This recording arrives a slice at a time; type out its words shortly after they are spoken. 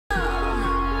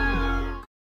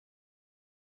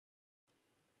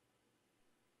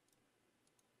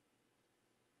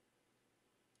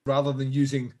rather than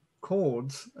using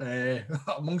codes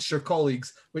amongst your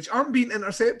colleagues, which aren't being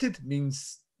intercepted,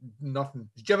 means nothing.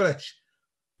 It's gibberish.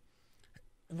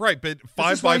 Right, but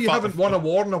This is why you haven't won a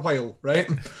war in a while, right?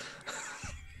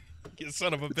 You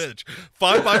son of a bitch.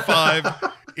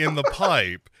 5x5 in the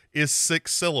pipe is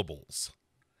 6 syllables.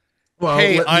 Well,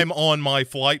 hey, I'm on my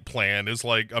flight plan is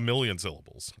like 1 million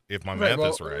syllables, if my math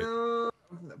is right.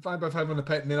 5x5 on the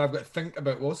pit, and then I've got to think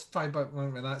about what's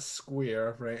 5x5, and that's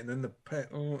square, right? And then the pit,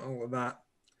 all of that.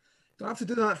 Don't have to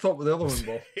do that thought with the other one,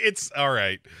 Bo. It's all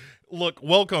right. Look,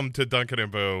 welcome to Duncan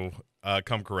and Bo.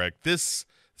 Come correct. This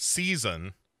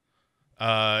season,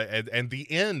 and the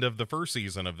end of the first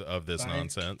season of this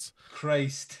nonsense.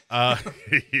 Christ.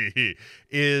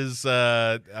 Is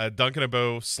Duncan and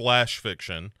Bo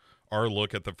 /fiction. Our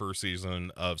look at the first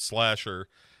season of Slasher.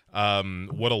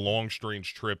 What a long,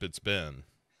 strange trip it's been,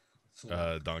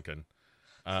 Duncan.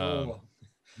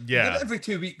 Yeah. Every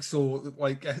 2 weeks, so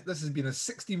like this has been a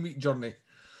 16-week journey.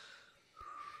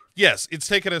 Yes, it's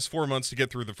taken us 4 months to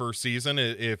get through the first season,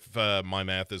 if my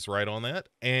math is right on that.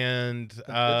 And,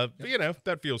 you know,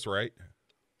 that feels right.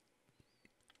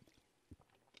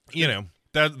 You know,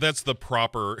 that's the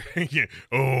proper,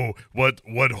 oh,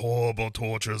 what horrible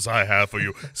tortures I have for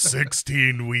you.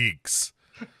 16 weeks.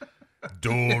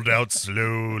 Doled out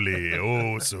slowly,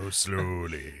 oh, so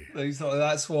slowly.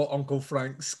 That's what Uncle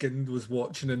Frank Skinned was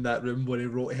watching in that room when he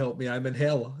wrote Help Me, I'm in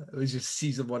Hell. It was just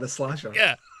season 1 of Slasher.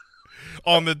 Yeah.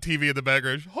 On the TV in the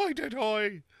background. Hi, did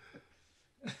I?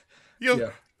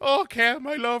 Oh, Cam,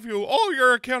 I love you. Oh,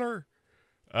 you're a killer.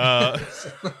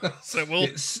 So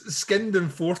we'll skinned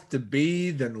and forced to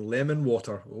bathe in lemon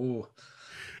water.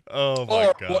 Oh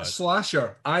my God. What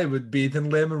Slasher? I would bathe in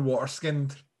lemon water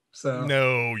skinned. So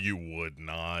no, you would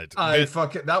not.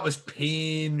 Fuck it. That was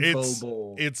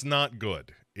painful. It's not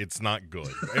good. It's not good.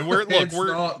 And we're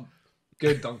not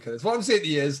good, Duncan. It's what I'm saying to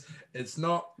you is it's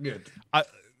not good.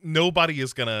 Nobody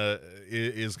is gonna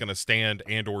stand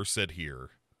and or sit here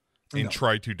and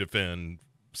try to defend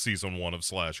season 1 of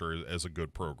Slasher as a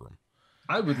good program.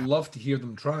 I would love to hear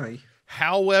them try.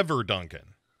 However,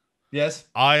 Duncan. Yes.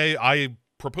 I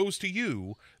propose to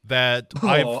you that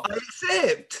I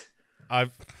accept.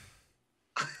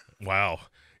 Wow.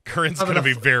 Corinne's gonna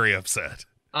be very upset.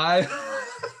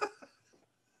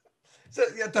 So,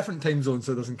 yeah, different time zone,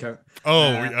 so it doesn't count.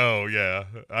 Oh yeah,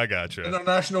 I gotcha.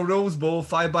 International Rose Bowl,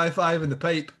 5x5 in the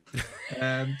pipe.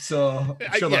 So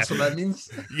I'm sure that's what that means.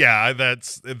 Yeah,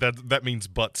 that means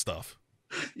butt stuff.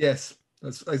 Yes,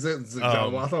 that's exactly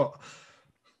what I thought.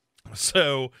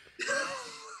 So,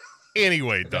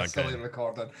 anyway, Duncan, silly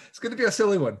recording. It's going to be a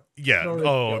silly one. Yeah.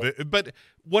 But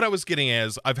what I was getting at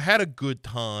is I've had a good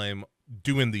time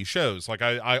doing these shows. Like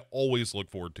I always look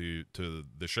forward to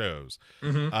the shows.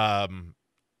 Mm-hmm.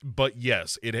 But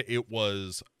yes, it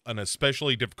was an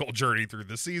especially difficult journey through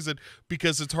the season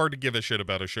because it's hard to give a shit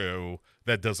about a show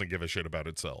that doesn't give a shit about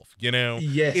itself. You know?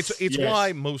 Yes. It's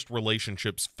why most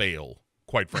relationships fail,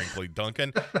 quite frankly,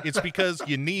 Duncan. It's because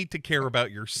you need to care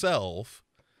about yourself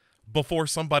before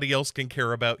somebody else can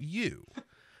care about you.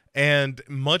 And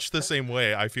much the same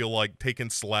way, I feel like taking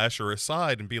Slasher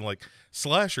aside and being like,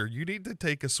 Slasher, you need to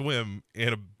take a swim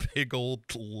in a big old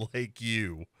lake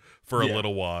for a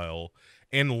little while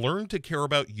and learn to care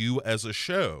about you as a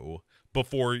show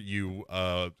before you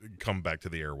come back to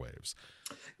the airwaves.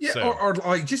 Yeah, so, or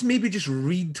like just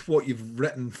read what you've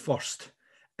written first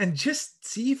and just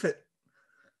see if it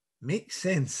makes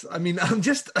sense. I mean, I'm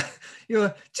just see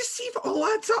if it all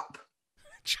adds up.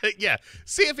 Yeah,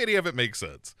 see if any of it makes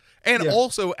sense. And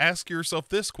also ask yourself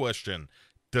this question.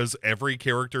 Does every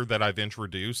character that I've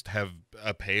introduced have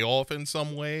a payoff in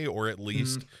some way, or at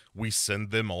least we send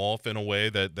them off in a way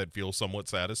that feels somewhat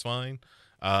satisfying?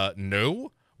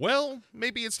 No? Well,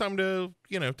 maybe it's time to,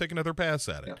 take another pass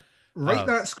at it. Yeah. Write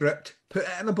that script, put it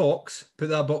in a box, put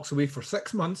that box away for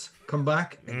 6 months, come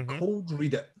back and cold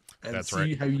read it and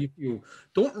see how you feel.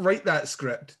 Don't write that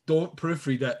script. Don't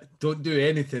proofread it. Don't do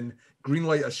anything.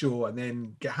 Greenlight a show and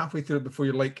then get halfway through it before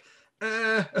you're like,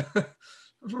 well,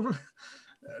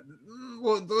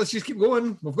 let's just keep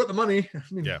going. We've got the money. I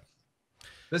mean,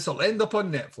 this will end up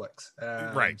on Netflix.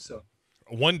 Right. So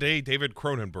one day, David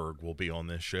Cronenberg will be on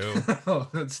this show.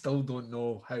 I still don't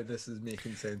know how this is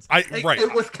making sense. Out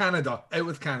with Canada.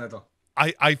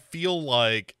 I feel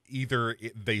like either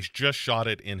they just shot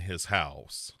it in his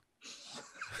house,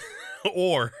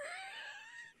 or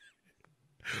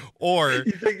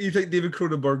you think David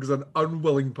Cronenberg is an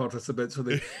unwilling participant, so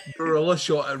the guerrilla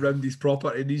shot at Randy's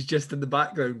property and he's just in the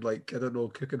background, like, I don't know,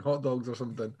 cooking hot dogs or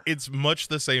something. It's much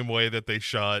the same way that they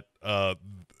shot the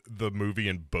movie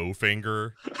in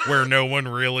Bowfinger, where no one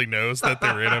really knows that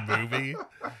they're in a movie.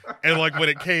 And like when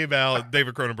it came out,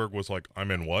 David Cronenberg was like,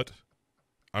 "I'm in what?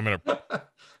 I'm in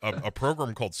a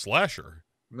program called Slasher."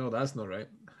 No, that's not right.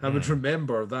 I would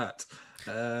remember that.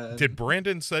 Did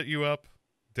Brandon set you up?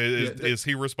 Is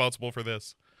he responsible for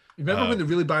this? You remember when the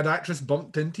really bad actress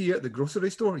bumped into you at the grocery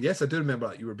store? Yes, I do remember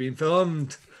that. You were being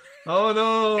filmed. Oh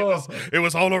no! It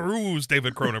was all a ruse,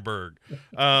 David Cronenberg.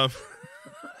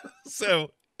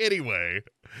 So anyway,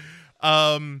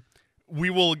 we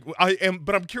will.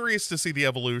 But I'm curious to see the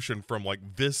evolution from like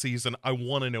this season. I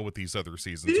want to know what these other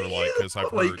seasons are like because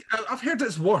I've heard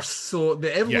it's worse. So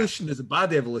the evolution is a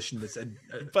bad evolution. It's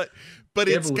but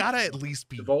it's gotta at least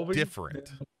be evolving. Different.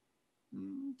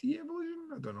 De-evolution?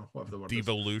 I don't know what the word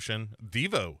Devolution. Is.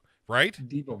 Devo, right?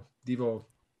 Devo.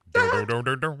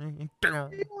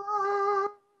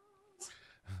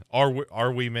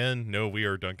 Are we men? No, we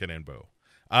are Duncan and Bo.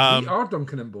 We are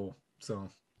Duncan and Bo. So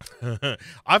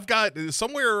I've got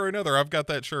somewhere or another. I've got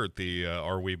that shirt. The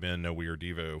 "Are we men? No, we are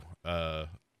Devo."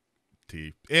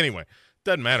 T. Anyway,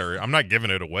 doesn't matter. I'm not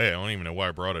giving it away. I don't even know why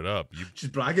I brought it up.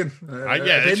 Just bragging.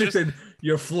 Yeah. If anything,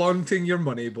 you're flaunting your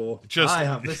money, Bo. I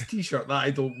have this T-shirt that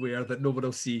I don't wear that nobody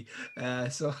will see.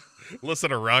 So listen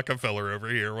to Rockefeller over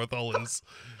here with all his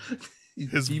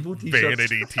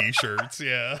vanity T-shirts.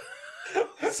 Yeah.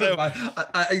 So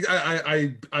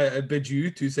I bid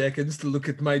you 2 seconds to look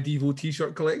at my Devo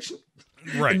T-shirt collection,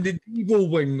 right in the Devo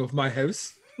wing of my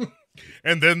house,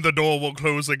 and then the door will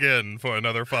close again for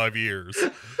another 5 years.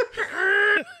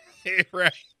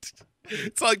 Right,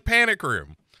 it's like Panic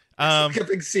Room. It's like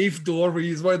a big safe door where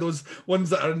he's one of those ones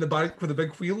that are in the back with a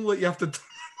big wheel that you have to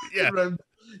turn around.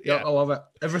 Yeah, I love it.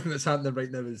 Everything that's happening right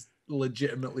now is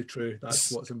legitimately true.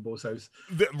 That's what's in Bo's house.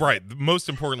 Right. Most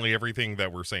importantly, everything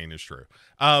that we're saying is true.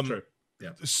 True.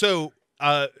 Yeah. So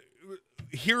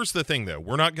here's the thing, though.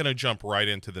 We're not going to jump right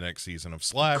into the next season of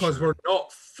Slasher. Because we're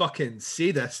not fucking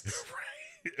sadists.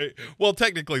 Right. Well,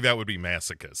 technically, that would be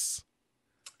masochists.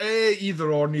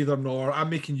 Either or, neither nor. I'm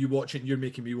making you watch it and you're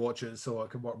making me watch it, so it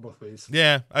can work both ways.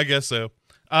 Yeah, I guess so.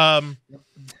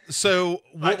 So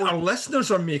our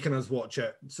listeners are making us watch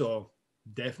it, so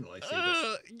definitely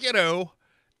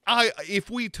if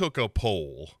we took a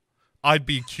poll, I'd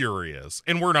be curious,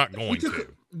 and we're not going to.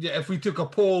 If we took a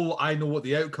poll, I know what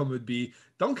the outcome would be.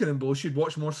 Duncan and Bo should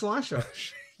watch more Slasher.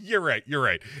 You're right.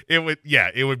 It would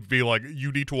be like,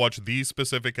 you need to watch these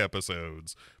specific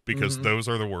episodes because those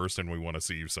are the worst and we want to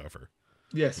see you suffer.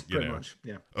 Yes, pretty much.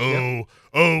 Yeah. Oh,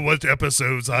 what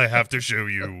episodes I have to show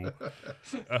you.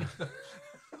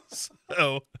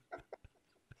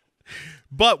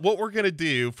 But what we're going to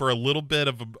do for a little bit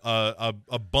of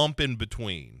a bump in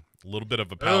between, a little bit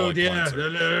of a palate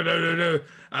cleanser.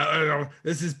 No.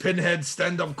 This is Pinhead's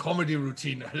stand-up comedy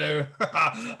routine. Hello.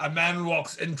 A man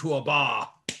walks into a bar.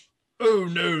 Oh,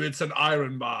 no, it's an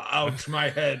iron bar. Ouch, my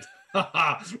head.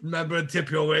 Remember,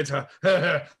 tip your waiter.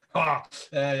 Yes.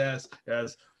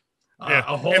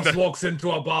 A horse walks into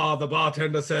a bar. The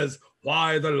bartender says,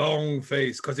 why the long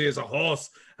face? Because he is a horse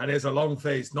and he has a long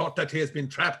face. Not that he has been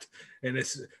trapped in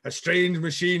a strange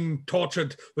machine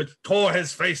tortured, which tore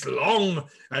his face long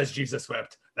as Jesus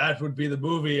wept. That would be the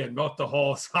movie and not the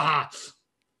horse. Ha!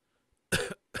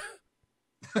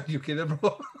 You kidding,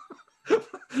 bro?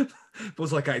 It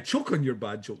was like I choke on your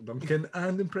bad joke, Duncan,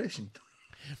 and impression.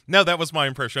 No, that was my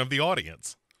impression of the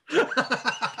audience.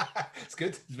 It's good.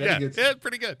 It's very good. Yeah,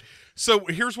 pretty good. So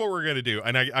here's what we're going to do.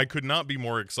 And I could not be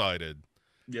more excited.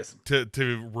 Yes.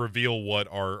 To reveal what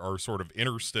our sort of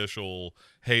interstitial,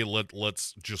 hey,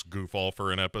 let's just goof off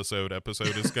for an episode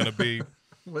is going to be.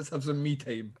 Let's have some me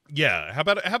time. Yeah. How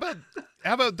about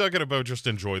Duncan and Bo just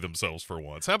enjoy themselves for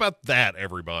once? How about that,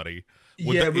 everybody?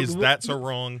 Is that so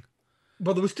wrong?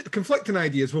 Well, there was conflicting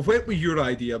ideas. We went with your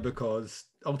idea because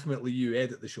ultimately you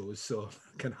edit the shows, so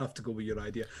I kind of have to go with your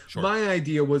idea. Sure. My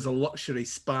idea was a luxury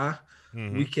spa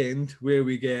weekend where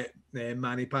we get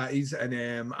mani patties,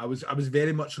 and I was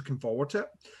very much looking forward to it.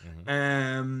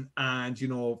 And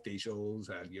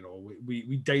facials, and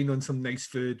we dine on some nice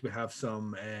food. We have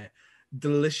some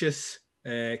delicious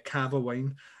cava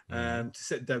wine to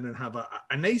sit down and have a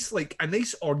nice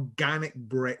organic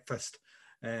breakfast.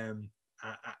 And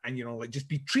just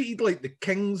be treated like the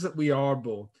kings that we are,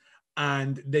 Bo.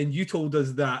 And then you told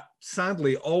us that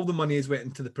sadly all the money has went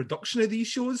into the production of these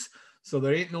shows, so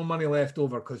there ain't no money left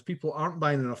over because people aren't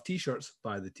buying enough t-shirts.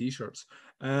 Buy the t-shirts,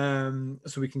 so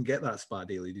we can get that spa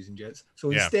day, ladies and gents. So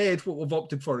instead, what we've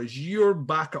opted for is your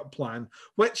backup plan,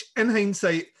 which in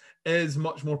hindsight is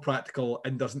much more practical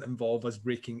and doesn't involve us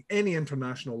breaking any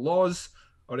international laws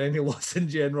or any laws in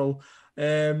general.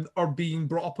 Or being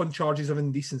brought up on charges of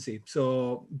indecency.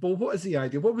 So, Bo, what is the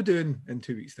idea? What are we doing in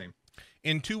 2 weeks' time?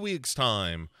 In 2 weeks'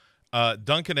 time,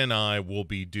 Duncan and I will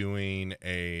be doing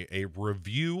a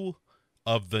review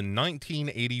of the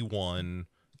 1981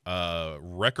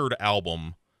 record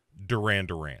album Duran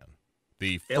Duran,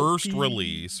 the first LP.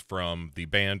 release from the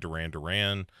band Duran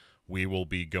Duran. We will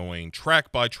be going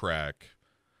track by track,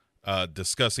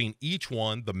 discussing each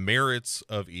one, the merits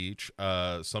of each.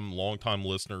 Some longtime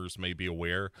listeners may be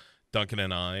aware, Duncan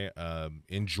and I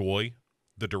enjoy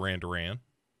the Duran Duran.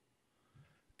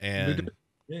 And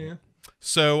yeah.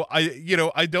 So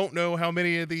I don't know how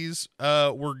many of these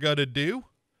we're gonna do.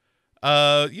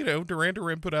 Duran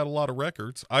Duran put out a lot of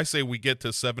records. I say we get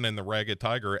to 7 in the Ragged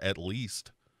Tiger at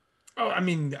least. Oh, I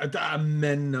mean, a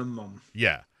minimum.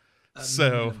 Yeah.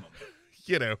 Minimum.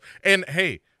 And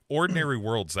hey, Ordinary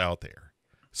World's out there.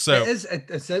 So it's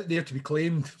out there to be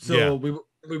claimed. So we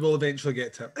will eventually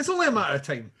get to it. It's only a matter of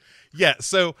time. Yeah.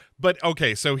 So, but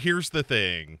okay. So here's the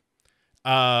thing.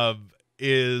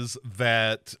 Is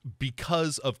that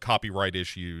because of copyright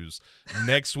issues,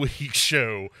 next week's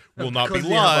show will not be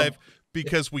live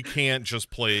because we can't just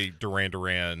play Duran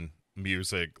Duran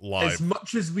music live as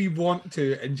much as we want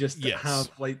to, and just have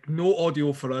like no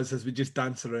audio for us as we just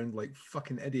dance around like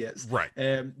fucking idiots. Right.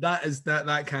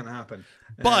 That can't happen.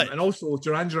 But and also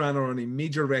Duran Duran are on a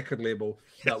major record label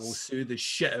that will sue the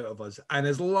shit out of us. And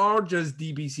as large as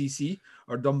DBCC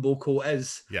or Dumbo Co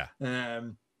is,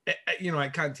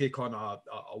 it can't take on a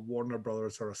Warner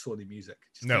Brothers or a Sony Music.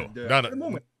 No, not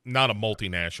a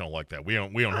multinational like that. We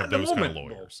don't have those kind of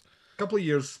lawyers. A couple of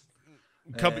years.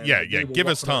 Give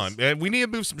us time. We need to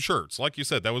move some shirts. Like you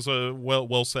said, that was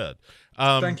well said.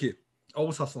 Thank you.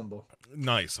 Always hustling, though.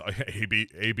 Nice.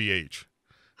 ABH.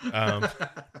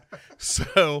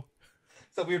 So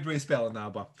it's a weird way of spelling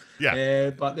that, but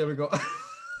but there we go.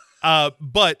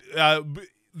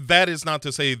 That is not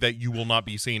to say that you will not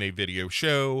be seeing a video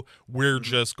show. We're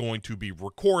just going to be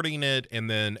recording it and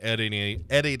then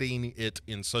editing it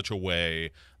in such a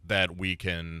way that we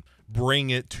can bring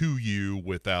it to you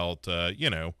without,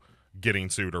 getting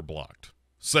sued or blocked.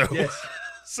 So,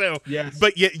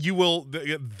 but yet you will,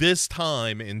 this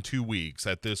time in 2 weeks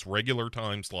at this regular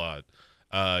time slot,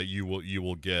 you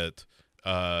will get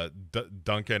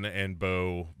Duncan and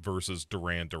Bo versus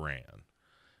Duran Duran.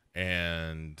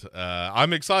 And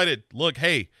I'm excited. Look,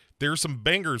 hey, there's some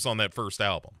bangers on that first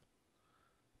album.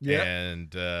 Yeah. And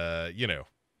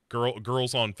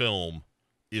Girls on Film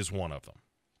is one of them.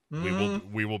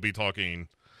 We will be talking.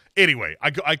 Anyway,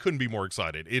 I couldn't be more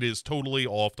excited. It is totally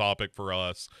off topic for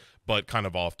us, but kind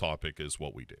of off topic is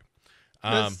what we do.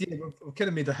 We've kind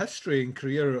of made a history and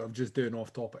career of just doing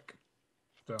off topic.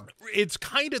 So. It's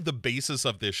kind of the basis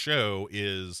of this show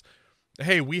is,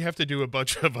 hey, we have to do a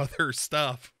bunch of other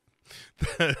stuff.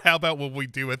 How about when we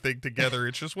do a thing together?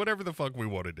 It's just whatever the fuck we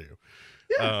want to do.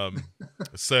 Yeah.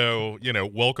 So,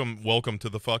 welcome to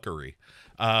the fuckery.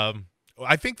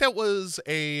 I think that was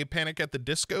a Panic at the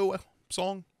Disco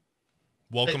song.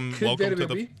 Welcome to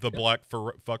the black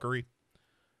fuckery.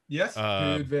 Yes,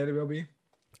 could very well be.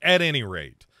 At any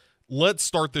rate, let's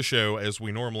start the show as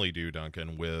we normally do,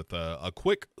 Duncan, with a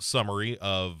quick summary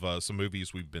of some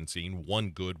movies we've been seeing. One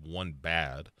good, one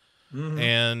bad.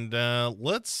 And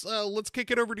let's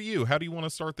kick it over to you. How do you want to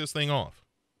start this thing off?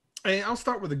 I'll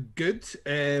start with a good.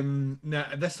 Now,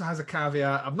 this has a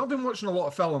caveat. I've not been watching a lot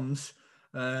of films.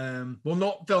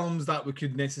 Not films that we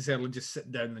could necessarily just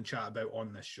sit down and chat about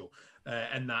on this show.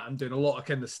 And that I'm doing a lot of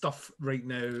kind of stuff right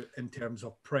now in terms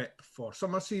of prep for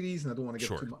summer series, and I don't want to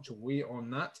give too much away on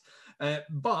that.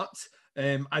 But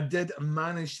I did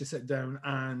manage to sit down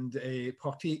and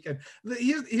partake. And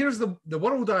here's the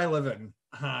world I live in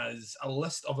has a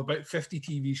list of about 50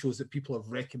 TV shows that people have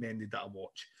recommended that I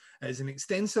watch. It's an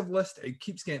extensive list. It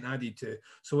keeps getting added to.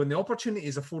 So when the opportunity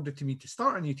is afforded to me to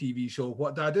start a new TV show,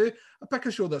 what do? I pick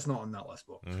a show that's not on that list,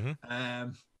 Bo.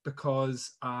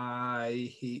 Because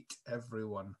I hate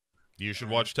everyone. You should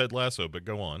watch Ted Lasso, but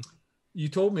go on. You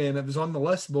told me, and it was on the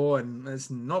list, Bo, and it's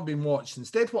not been watched.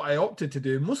 Instead, what I opted to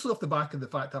do, mostly off the back of the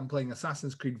fact that I'm playing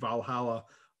Assassin's Creed Valhalla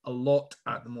a lot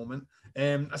at the moment,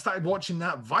 I started watching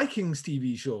that Vikings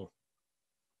TV show.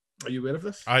 Are you aware of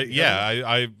this?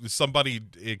 I somebody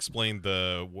explained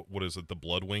what is it, the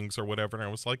Blood Wings or whatever, and I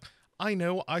was like, I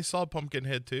know, I saw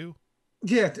Pumpkinhead too.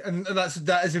 Yeah, and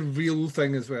that is a real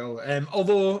thing as well.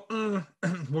 Although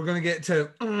we're gonna get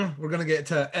to.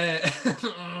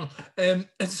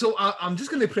 So I'm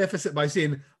just going to preface it by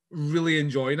saying really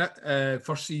enjoying it.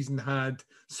 First season had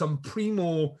some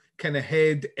primo kind of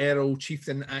head Errol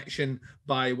chieftain action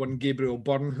by one Gabriel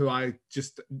Byrne, who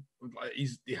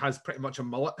he has pretty much a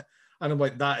mullet, and I'm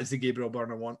like, that is the Gabriel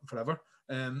Byrne I want forever.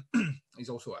 He's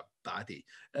also a baddie,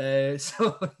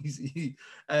 so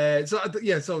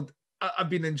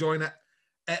I've been enjoying it.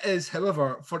 It is,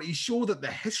 however, for a show that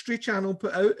the History Channel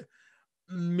put out,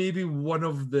 maybe one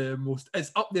of the most,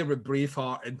 it's up there with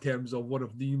Braveheart in terms of one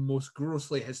of the most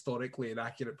grossly historically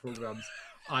inaccurate programs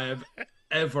I have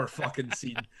ever fucking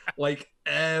seen. Like,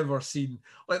 ever seen.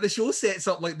 Like, the show sets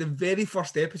up, like, the very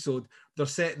first episode, they're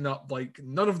setting up, like,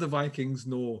 none of the Vikings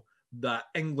know that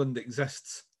England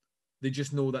exists. They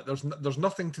just know that there's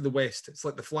nothing to the west. It's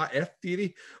like the flat earth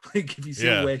theory. Like, if you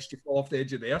sail west, you fall off the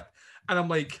edge of the earth. And I'm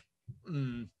like,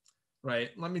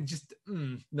 right, let me just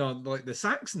no, like the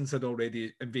Saxons had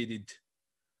already invaded.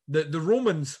 The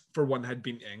Romans, for one, had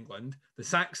been to England. The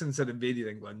Saxons had invaded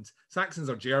England. Saxons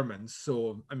are Germans,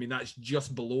 so I mean that's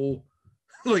just below,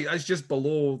 like that's just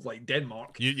below like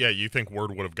Denmark. You think word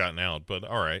would have gotten out, but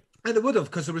all right. And it would have,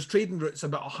 because there was trading routes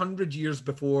about 100 years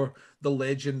before the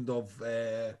legend of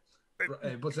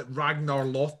what's it, Ragnar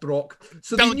Lothbrok.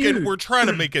 So Duncan, we're trying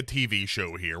to make a TV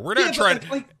show here. We're not trying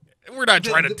to. We're not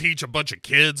trying to teach a bunch of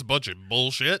kids a bunch of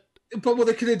bullshit. But what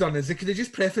they could have done is they could have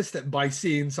just prefaced it by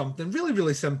saying something really,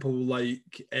 really simple,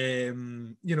 like,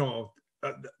 that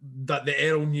the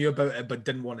Earl knew about it but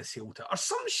didn't want to sail to it, or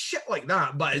some shit like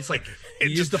that. But it's like,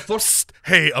 just the first.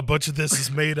 Hey, a bunch of this is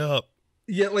made up.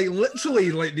 Yeah, like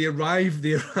literally, like they arrive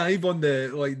on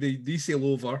the, like they sail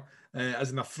over.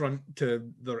 As an affront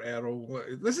to their Earl.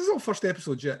 This is all first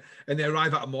episode yet. And they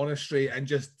arrive at a monastery and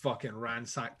just fucking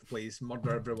ransack the place,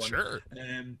 murder everyone. Sure.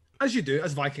 As you do,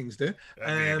 as Vikings do.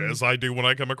 As I do when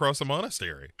I come across a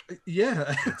monastery.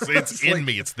 Yeah. It's in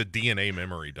me. It's the DNA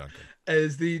memory, Duncan.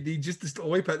 As they just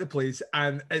wipe out the place,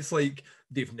 and it's like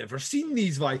they've never seen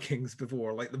these Vikings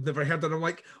before. Like they've never heard of them. I'm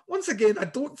like, once again, I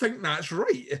don't think that's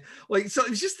right. Like, so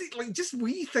it's just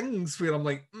wee things where I'm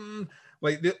like,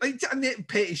 like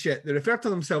petty shit. They refer to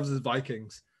themselves as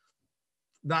Vikings.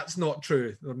 That's not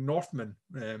true. They're Northmen.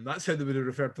 That's how they would have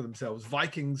referred to themselves.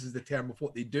 Vikings is the term of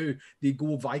what they do. They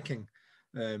go Viking.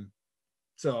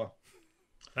 So, all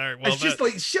right, well, it's just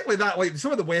like shit like that. Like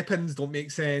some of the weapons don't make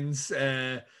sense.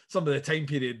 Some of the time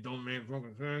period don't make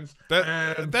fucking sense.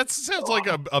 That sounds like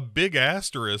a big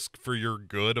asterisk for your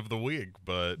good of the week,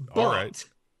 but all right.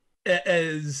 It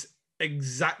is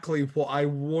exactly what I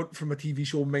want from a TV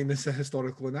show minus the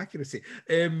historical inaccuracy.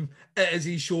 It is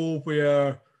a show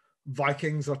where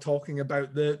Vikings are talking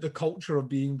about the culture of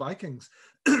being Vikings.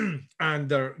 And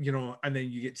they're, and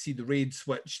then you get to see the raids,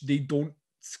 which they don't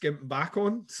skimp back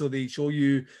on. So they show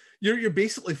you're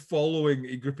basically following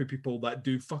a group of people that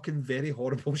do fucking very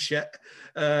horrible shit.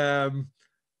 They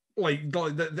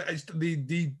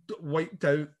wiped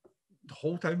out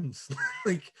whole towns.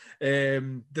 Like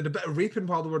did a bit of raping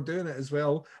while they were doing it as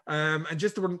well. And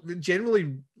just they were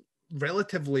generally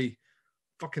relatively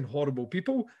fucking horrible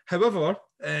people. However,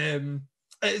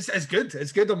 it's good.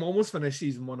 It's good. I'm almost finished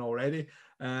season 1 already.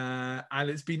 And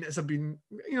it's been a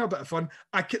bit of fun.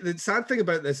 The sad thing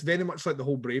about this, very much like the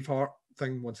whole Braveheart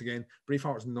thing, once again,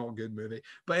 Braveheart's not a good movie.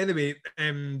 But anyway,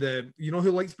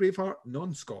 who likes Braveheart?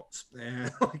 Non-Scots.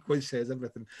 Which says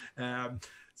everything. And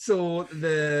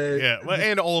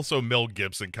also Mel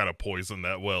Gibson kind of poisoned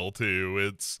that well too.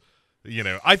 It's,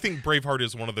 I think Braveheart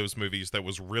is one of those movies that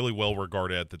was really well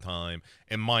regarded at the time,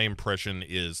 and my impression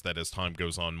is that as time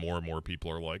goes on, more and more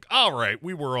people are like, all right,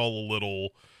 we were all a little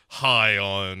high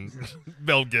on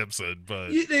Mel Gibson,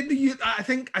 but I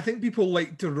think people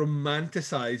like to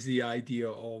romanticize the idea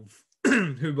of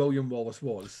who William Wallace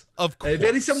was. Of course.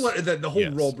 Very similar to the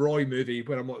whole Rob Roy movie,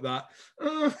 where I'm like that.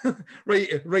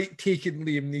 Right, taking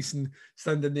Liam Neeson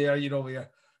standing there, you're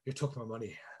talking about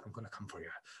money. I'm going to come for you.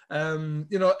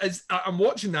 I'm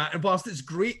watching that, and whilst it's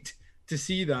great to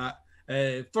see that,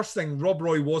 first thing, Rob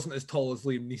Roy wasn't as tall as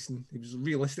Liam Neeson. He was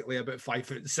realistically about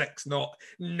 5'6", not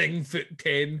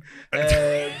 9'10".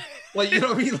 Like, you know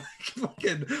what I mean? Like,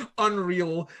 fucking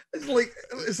unreal.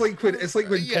 It's like when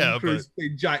Tom Cruise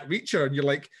played Jack Reacher, and you're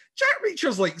like, Jack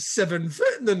Reacher's like 7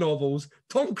 foot in the novels.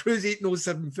 Tom Cruise ain't no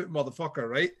 7 foot motherfucker,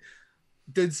 right?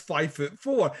 Dude's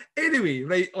 5'4". Anyway,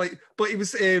 right? Like, but he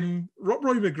was Rob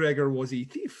Roy McGregor was a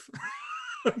thief.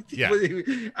 Yeah,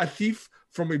 a thief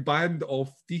from a band of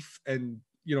thief, and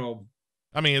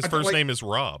I mean, his first name is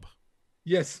Rob.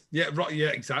 Yes, yeah,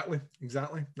 exactly.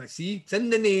 I see, it's in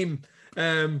the name.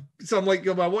 So I'm like,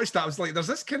 when I watched that, I was like, there's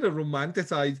this kind of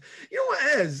romanticized. You know what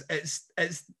it is?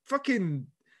 It's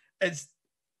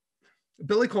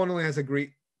Billy Connolly has a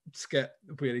great skit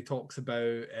where he talks about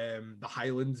the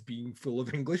Highlands being full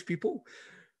of English people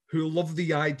who love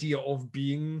the idea of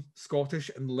being Scottish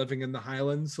and living in the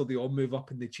Highlands, so they all move up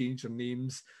and they change their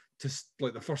names to,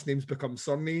 like, the first names become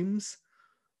surnames.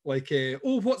 Like,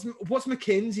 what's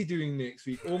Mackenzie doing next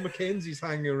week? Oh, Mackenzie's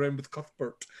hanging around with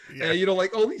Cuthbert. Yeah.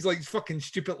 Like all these like fucking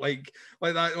stupid like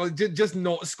that, like, just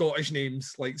not Scottish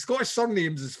names, like Scottish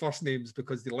surnames as first names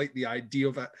because they like the idea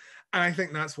of it. And I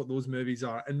think that's what those movies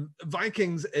are. And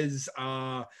Vikings is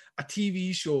a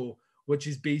TV show which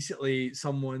is basically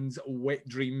someone's wet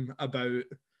dream about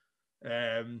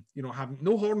having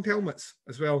no horned helmets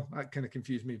as well. That kind of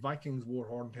confused me. Vikings wore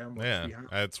horned helmets. Yeah,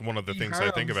 that's one of the things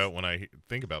I think about when I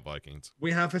think about Vikings.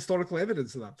 We have historical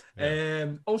evidence of that.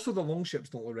 Yeah. Also, the longships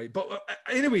don't look right. But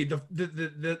anyway,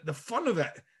 the fun of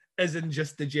it isn't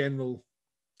just the general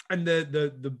and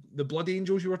the blood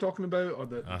angels you were talking about, or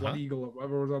the blood eagle, or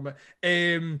whatever we're talking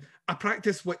about. A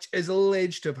practice which is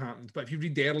alleged to have happened, but if you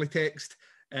read the early text,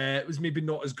 it was maybe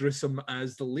not as gruesome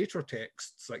as the later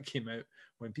texts that came out,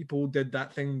 when people did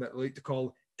that thing that they like to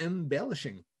call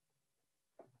embellishing.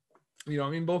 You know what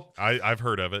I mean, Bo? I've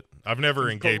heard of it. I've never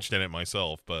engaged in it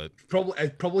myself, but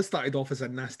it probably started off as a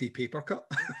nasty paper cut.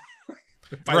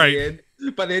 By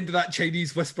the end of that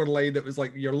Chinese whisper line, it was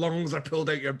like your lungs are pulled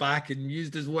out your back and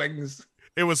used as wings.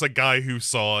 It was a guy who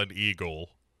saw an eagle.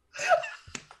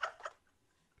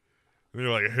 And you're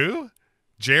like, who?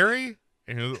 Jerry?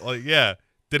 And he was like, yeah.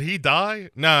 Did he die?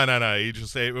 No.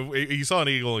 He saw an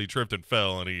eagle and he tripped and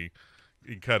fell and he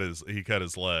cut his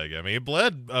leg. I mean, it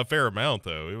bled a fair amount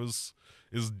though. It was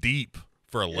deep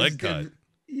for a leg cut.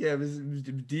 It was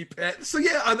deep. So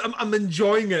yeah, I'm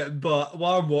enjoying it, but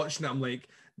while I'm watching it, I'm like,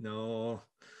 no.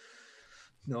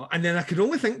 And then I could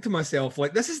only think to myself,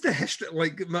 like, this is the history.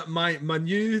 Like my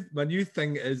new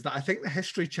thing is that I think the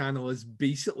History Channel is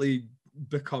basically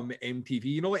become MTV.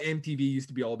 You know, like MTV used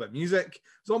to be all about music. It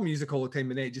was all music all the time,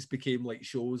 and then it just became like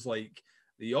shows like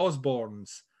the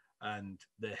Osbournes and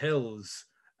the Hills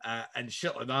and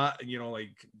shit like that. And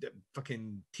like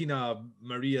fucking Tina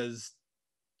Maria's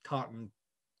Tartan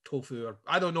Tofu, or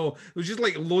I don't know. It was just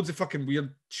like loads of fucking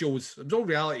weird shows. It was all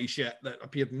reality shit that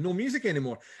appeared. No music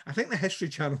anymore. I think the History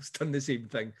Channel's done the same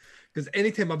thing, because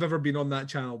anytime I've ever been on that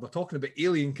channel, they're talking about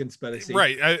alien conspiracy.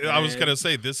 Right. I was gonna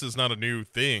say, this is not a new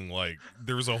thing. Like,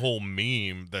 there's a whole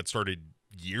meme that started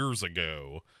years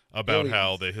ago about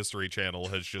how the History Channel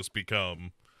has just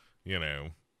become,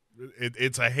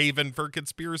 it's a haven for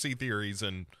conspiracy theories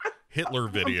and Hitler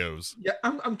videos.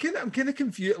 I'm kind of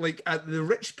confused. Like, at the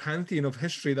rich pantheon of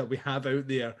history that we have out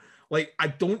there, like, I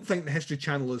don't think the History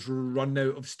Channel has run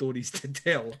out of stories to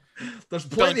tell. There's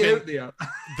plenty out there.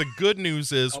 The good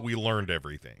news is we learned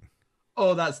everything.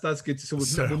 Oh, that's good. So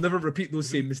we'll never repeat those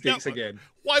same mistakes again.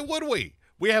 Why would we?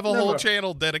 We have a whole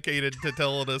channel dedicated to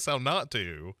telling us how not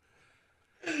to.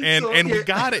 And we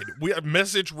got it.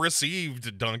 Message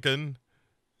received, Duncan.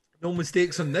 No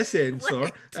mistakes on this end,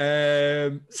 sir.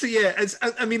 So yeah,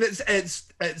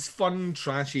 it's fun,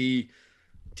 trashy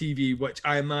TV, which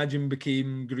I imagine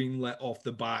became greenlit off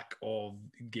the back of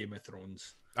Game of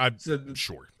Thrones. I'm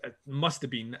sure it must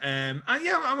have been. And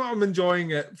yeah, I'm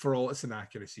enjoying it for all its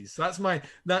inaccuracies. So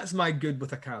that's my good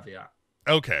with a caveat.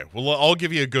 Okay, well, I'll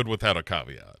give you a good without a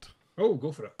caveat. Oh,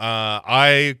 go for it.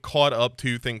 I caught up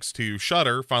to, thanks to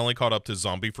Shudder, finally caught up to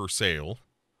Zombie for Sale.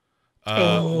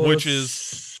 Which is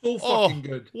so fucking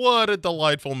good. What a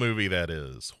delightful movie that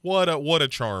is. What a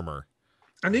charmer.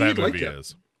 I knew you'd like it.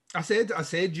 Is. I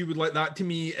said you would like that. To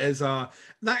me, is that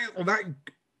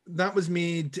was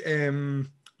made.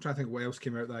 I'm trying to think what else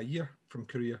came out that year from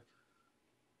Korea.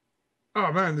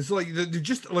 Oh man, there's like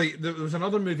there was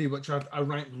another movie which I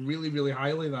ranked really, really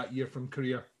highly that year from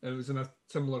Korea. It was in a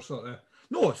similar sort of.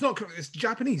 No, it's not. It's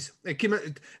Japanese. It came out.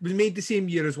 It was made the same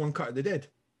year as One Cut of the Dead.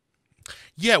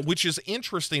 Yeah, which is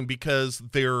interesting because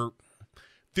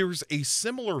there's a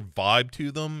similar vibe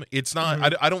to them. It's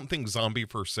not. I don't think Zombie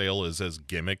for Sale is as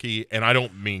gimmicky, and I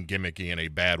don't mean gimmicky in a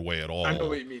bad way at all. I know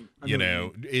what you mean.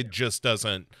 It just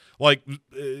doesn't, like,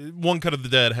 One Cut of the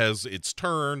Dead has its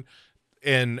turn,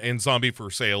 and Zombie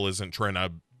for Sale isn't trying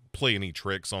to play any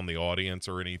tricks on the audience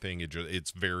or anything.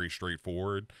 It's very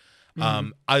straightforward.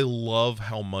 I love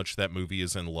how much that movie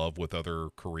is in love with other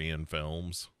Korean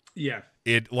films. Yeah.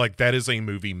 That is a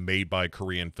movie made by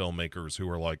Korean filmmakers who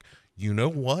are like, you know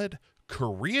what?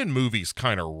 Korean movies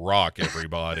kind of rock,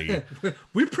 everybody.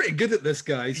 We're pretty good at this,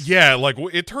 guys. Yeah, like,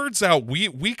 it turns out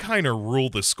we kind of rule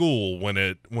the school when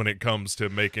it comes to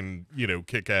making,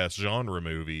 kick-ass genre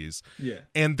movies. Yeah.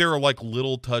 And there are like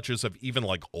little touches of even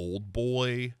like Old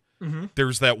Boy. Mm-hmm.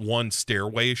 There's that one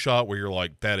stairway shot where you're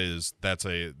like, that's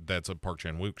a Park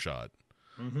Chan-wook shot.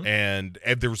 Mm-hmm. And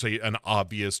there's an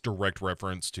obvious direct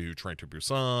reference to Train to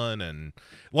Busan, and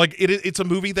like it's a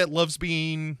movie that loves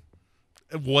being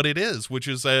what it is, which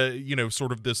is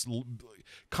sort of this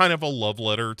kind of a love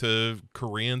letter to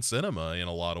Korean cinema in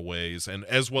a lot of ways, and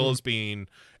as well as being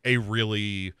a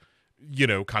really,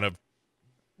 kind of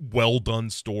well done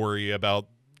story about,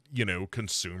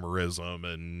 consumerism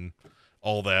and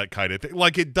all that kind of thing.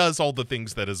 Like, it does all the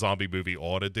things that a zombie movie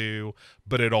ought to do,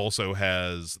 but it also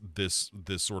has this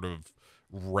sort of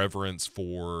reverence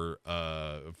for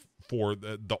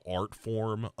the art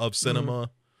form of cinema,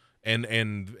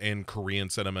 and Korean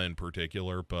cinema in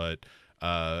particular. But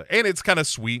and it's kind of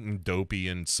sweet and dopey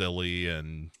and silly,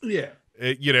 and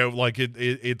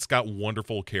it's got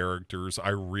wonderful characters. I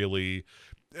really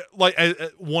like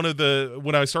when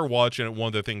I started watching it, one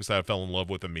of the things that I fell in love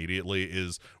with immediately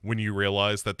is when you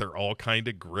realize that they're all kind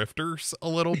of grifters a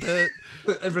little bit.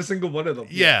 Every single one of them.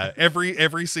 Yeah,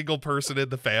 every single person in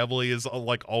the family is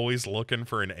like always looking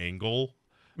for an angle.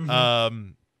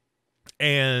 And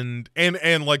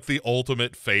like the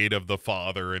ultimate fate of the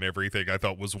father and everything, I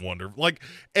thought was wonderful. Like,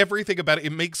 everything about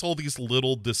it makes all these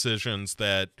little decisions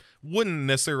that wouldn't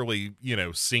necessarily,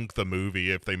 sink the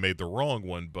movie if they made the wrong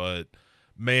one, but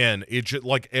man, it just,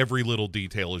 like, every little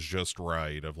detail is just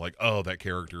right, of like, oh, that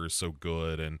character is so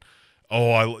good, and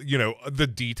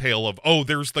the detail of, oh,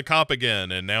 there's the cop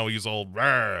again, and now he's all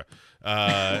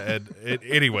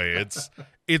anyway,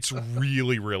 it's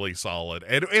really, really solid,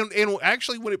 and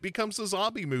actually, when it becomes a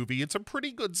zombie movie, it's a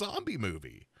pretty good zombie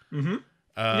movie. It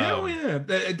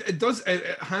does.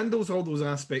 It handles all those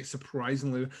aspects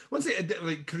surprisingly. Once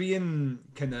like Korean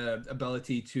kind of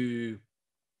ability to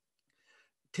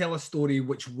tell a story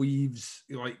which weaves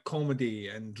like comedy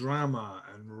and drama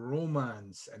and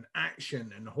romance and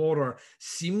action and horror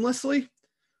seamlessly.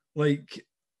 Like,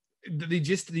 they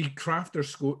craft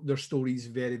their stories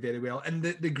very, very well, and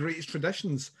the greatest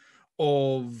traditions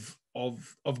of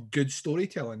good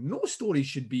storytelling. No story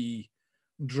should be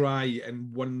dry in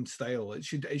one style. It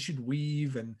should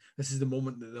weave, and this is the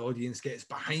moment that the audience gets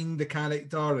behind the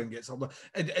character and gets up.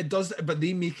 It does, but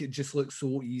they make it just look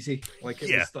so easy. Like,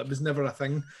 it was never a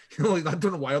thing. Like, I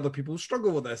don't know why other people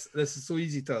struggle with this. This is so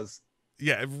easy to us.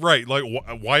 Yeah, right. Like,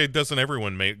 why doesn't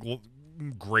everyone make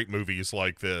great movies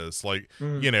like this? Like,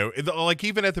 like,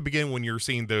 even at the beginning when you're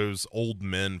seeing those old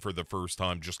men for the first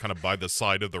time just kind of by the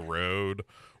side of the road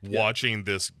watching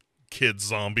this kid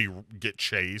zombie get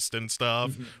chased and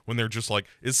stuff, when they're just like,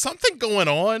 is something going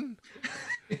on?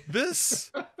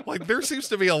 This, like, there seems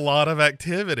to be a lot of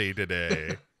activity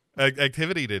today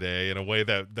in a way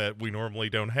that we normally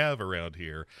don't have around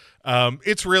here.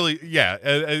 It's really,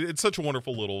 it's such a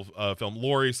wonderful little film.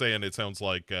 Lori saying it sounds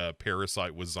like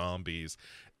Parasite with zombies.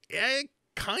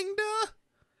 Kinda.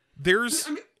 There's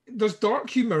dark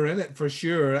humor in it for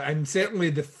sure, and certainly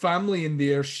the family in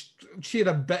there share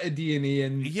a bit of DNA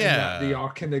in that they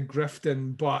are kind of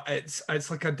grifting, but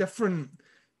it's like a different,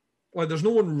 like, there's no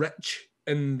one rich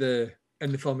in the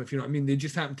film, if you know what I mean. They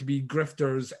just happen to be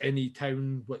grifters in a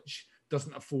town which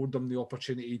doesn't afford them the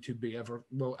opportunity to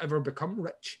ever become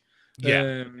rich.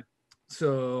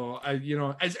 So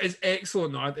it's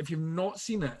excellent. If you've not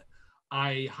seen it,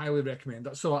 I highly recommend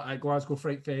it. So at Glasgow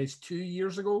Fright Fest 2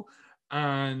 years ago,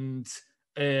 and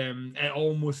it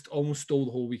almost stole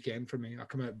the whole weekend for me. I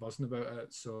come out buzzing about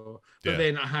it. So, but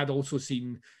then I had also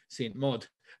seen Saint Maud,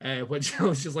 which I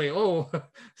was just like, oh,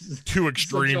 two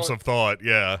extremes of thought.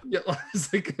 Yeah,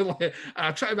 it's like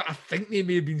I think they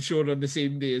may have been shown on the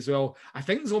same day as well. I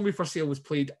think Zombie for Sale was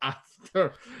played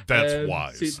after. That's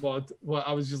wise. Saint Maud. Well,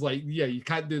 I was just like, yeah, you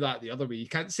can't do that the other way. You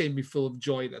can't send me full of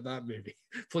joy to that movie,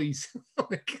 please,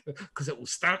 because it will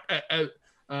stamp it out.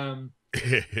 Yeah.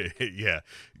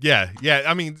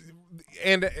 I mean,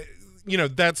 and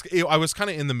that's, I was kind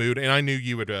of in the mood, and I knew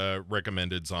you had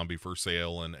recommended Zombie for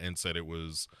Sale and said it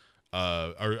was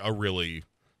a really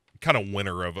kind of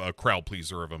winner of a crowd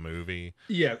pleaser of a movie.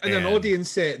 Yeah, and an audience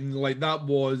setting like that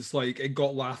was like, it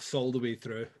got laughs all the way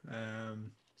through.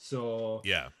 So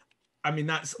yeah, I mean,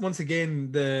 that's once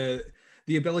again the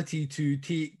ability to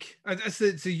take,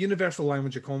 it's a universal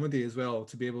language of comedy as well,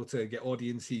 to be able to get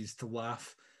audiences to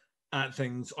laugh at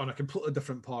things on a completely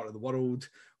different part of the world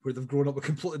where they've grown up with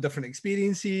completely different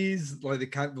experiences. Like, they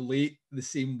can't relate the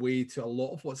same way to a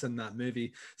lot of what's in that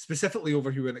movie, specifically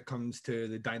over here when it comes to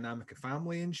the dynamic of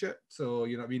family and shit. So,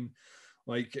 you know what I mean?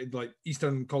 Like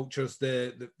Eastern cultures,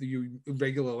 you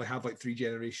regularly have like 3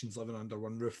 generations living under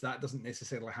one roof. That doesn't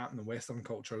necessarily happen in Western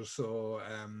cultures. So,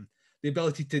 the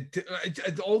ability to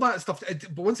all that stuff.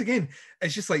 But once again,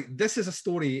 it's just like, this is a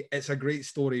story. It's a great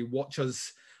story. Watch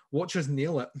us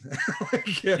nail it.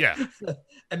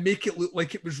 And make it look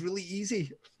like it was really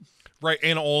easy. Right.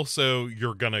 And also,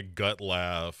 you're gonna gut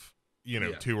laugh,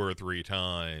 2 or 3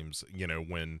 times,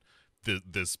 when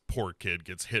this poor kid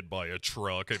gets hit by a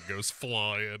truck and goes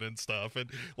flying and stuff.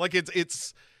 And like,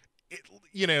 it's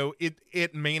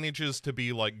it manages to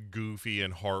be like goofy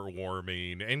and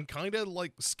heartwarming and kind of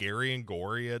like scary and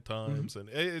gory at times, and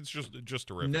it's just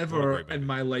terrific. What a Never great movie. in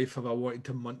my life have I wanted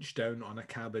to munch down on a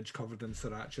cabbage covered in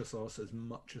sriracha sauce as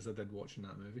much as I did watching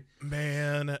that movie.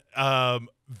 Man,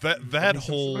 that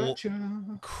whole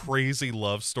crazy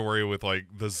love story with like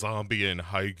the zombie and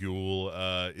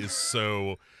Haigul is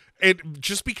so, it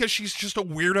just because she's just a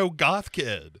weirdo goth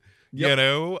kid,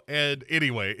 and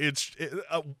anyway, it's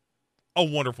a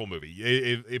wonderful movie.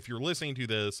 If you're listening to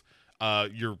this,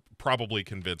 you're probably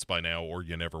convinced by now, or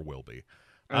you never will be.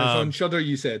 And it's on Shudder,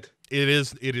 you said? It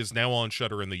is now on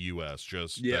Shudder in the US,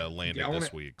 just landed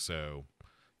this week, so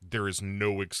there is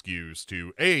no excuse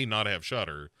to A, not have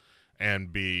Shudder,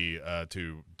 and B,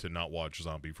 to not watch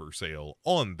Zombie for Sale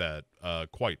on that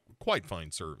quite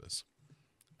fine service.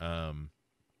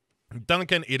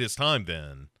 Duncan, it is time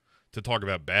then to talk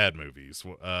about bad movies.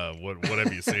 What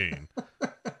have you seen?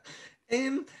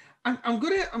 I'm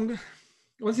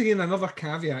once again, another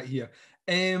caveat here.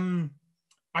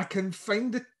 I can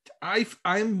find it.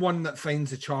 I'm one that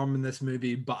finds the charm in this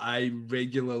movie, but I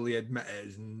regularly admit it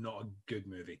is not a good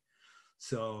movie.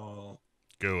 So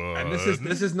go on. And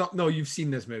this is not. No, you've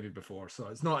seen this movie before, so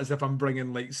it's not as if I'm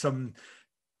bringing like some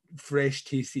fresh,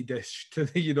 tasty dish to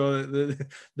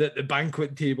the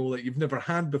banquet table that you've never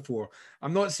had before.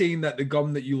 I'm not saying that the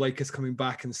gum that you like is coming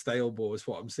back in style, Bo, is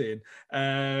what I'm saying.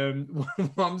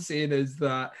 What I'm saying is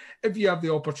that if you have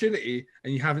the opportunity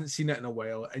and you haven't seen it in a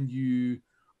while and you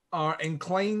are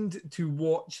inclined to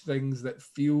watch things that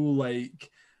feel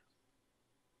like,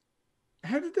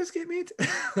 how did this get made?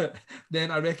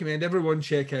 Then I recommend everyone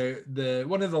check out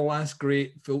one of the last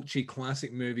great Fulci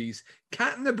classic movies,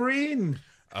 Cat in the Brain.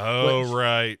 Oh,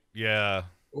 right. Yeah.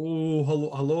 Oh,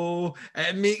 hello.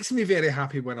 It makes me very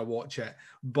happy when I watch it,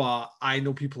 but I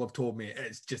know people have told me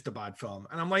it's just a bad film.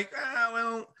 And I'm like,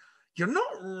 well, you're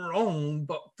not wrong,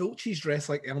 but Fulci's dressed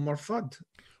like Elmer Fudd.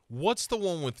 What's the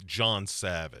one with John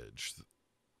Savage?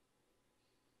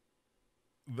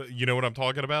 You know what I'm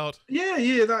talking about?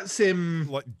 Yeah, that's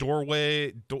like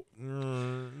Doorway,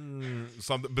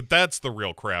 something. But that's the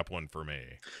real crap one for me.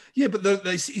 Yeah, but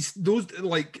those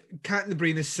like Cat in the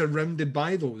Brain is surrounded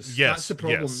by those. Yes, that's the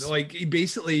problem. Yes. Like he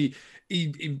basically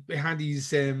he had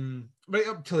his right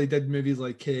up till he did movies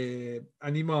like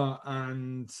Anima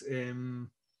and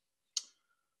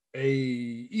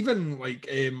even like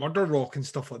Murder Rock and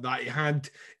stuff like that.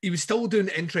 He was still doing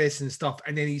interesting stuff,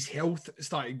 and then his health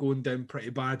started going down pretty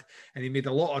bad, and he made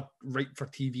a lot of right for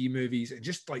TV movies and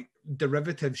just like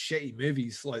derivative shitty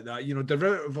movies like that,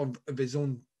 derivative of his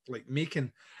own like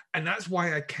making. And that's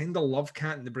why I kind of love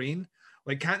Cat in the Brain.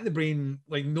 Like Cat in the Brain,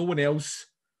 like no one else,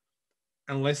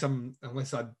 unless I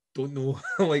don't know,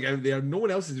 like out there, no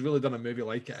one else has really done a movie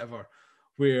like it ever,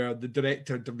 where the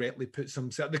director directly puts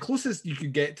himself. The closest you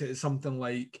could get to is something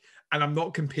like, and I'm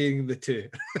not comparing the two,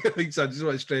 so I just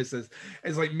want to stress this,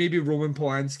 it's like maybe Roman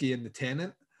Polanski in The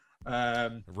Tenant.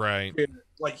 Right. Where,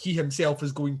 like he himself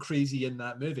is going crazy in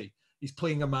that movie. He's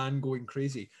playing a man going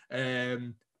crazy.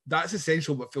 That's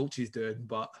essential what Fulci's doing,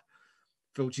 but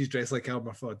Fulci's dressed like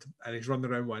Elmer Fudd, and he's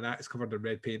running around with an axe covered in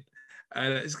red paint.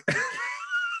 And it's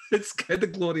it's kind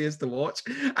of glorious to watch.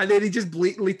 And then he just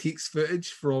blatantly takes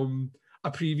footage from a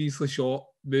previously shot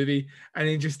movie and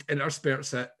he just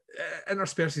intersperses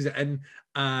it in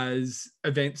as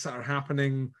events that are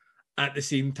happening at the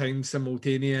same time,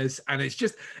 simultaneous. And it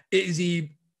is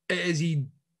a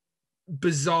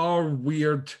bizarre,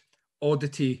 weird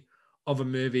oddity of a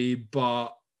movie, but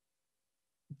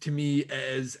to me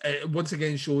it once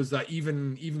again shows that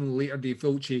even later day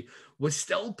Fulci was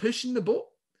still pushing the boat.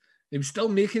 He was still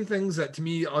making things that, to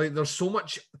me, like, there's so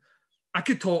much. I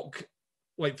could talk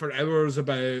like for hours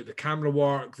about the camera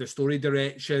work, the story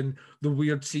direction, the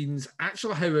weird scenes,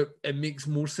 actually how it makes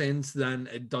more sense than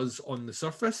it does on the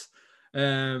surface.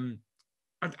 I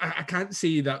can't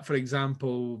say that, for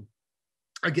example,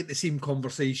 I get the same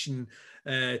conversation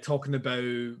talking about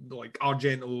like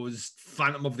Argento's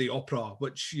Phantom of the Opera,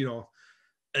 which,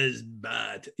 is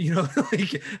bad,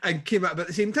 like, and came out about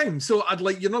the same time. So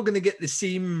you're not going to get the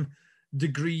same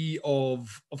degree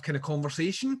of kind of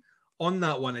conversation on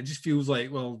that one. It just feels like,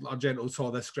 well, Argento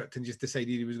saw this script and just decided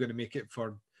he was going to make it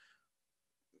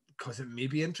because it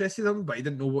maybe interested him, but he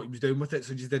didn't know what he was doing with it,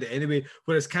 so he just did it anyway.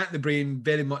 Whereas Cat in the Brain,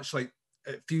 very much like,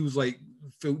 it feels like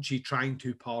Fulci trying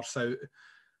to parse out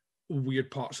weird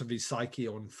parts of his psyche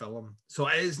on film. So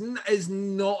it is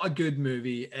not a good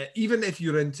movie. Even if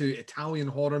you're into Italian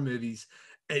horror movies,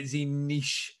 it's a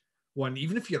niche one.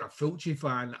 Even if you're a Fulci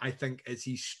fan, I think it's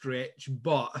a stretch.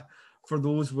 But for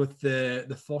those with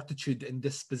the fortitude and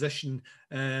disposition,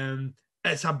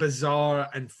 it's a bizarre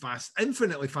and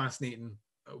infinitely fascinating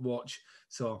watch.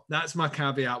 So that's my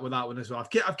caveat with that one as well.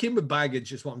 I've came with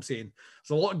baggage, is what I'm saying.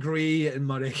 There's a lot of grey in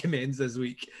my recommends this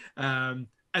week. And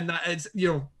that is,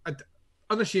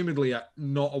 unashamedly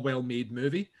not a well-made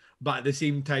movie, but at the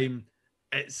same time,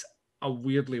 it's a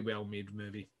weirdly well-made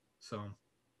movie. So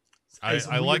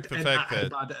I like the fact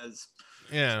that how bad it is.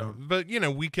 Yeah, So. but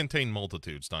we contain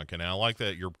multitudes, Duncan. And I like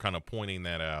that you're kind of pointing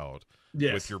that out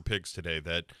with your picks today.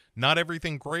 That not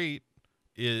everything great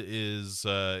is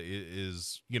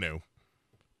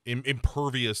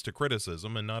impervious to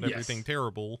criticism, and not everything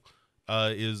terrible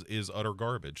is utter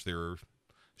garbage. There are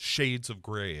shades of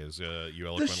gray, as you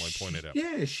eloquently pointed out.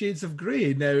 Yeah, shades of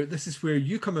gray. Now, this is where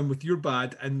you come in with your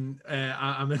bad, and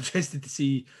I'm interested to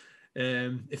see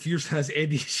if yours has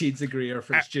any shades of gray or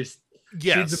if it's just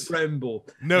shades of brown bowl.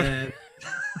 No,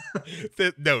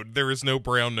 no, there is no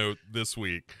brown note this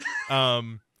week.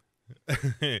 The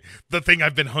thing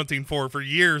I've been hunting for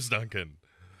years, Duncan.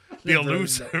 The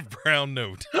elusive brown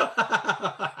note.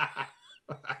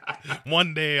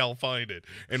 One day I'll find it,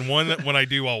 and when I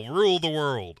do, I'll rule the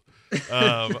world.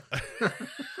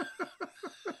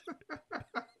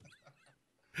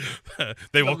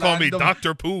 They will call me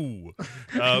Dr. Pooh.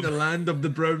 In the land of the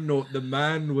brown note, the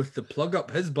man with the plug up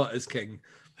his butt is king.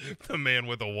 The man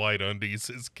with the white undies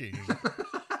is king.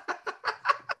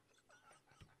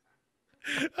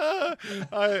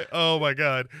 Oh my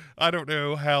god, I don't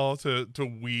know how to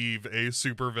weave a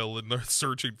supervillain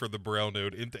searching for the brown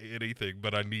note into anything,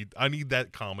 but I need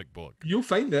that comic book. You'll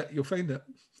find it.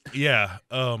 Yeah.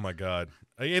 Oh my god.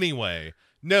 Anyway,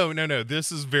 no,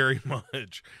 this is very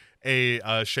much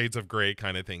a Shades of Grey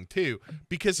kind of thing too,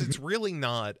 because it's really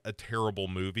not a terrible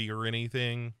movie or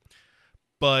anything,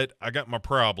 but I got my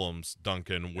problems,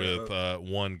 Duncan, with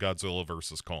one Godzilla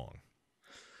versus Kong.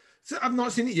 So I've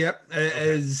not seen it yet.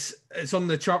 It's on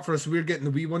the chart for us. We're getting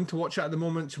the wee one to watch at the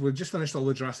moment. So we've just finished all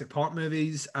the Jurassic Park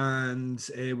movies, and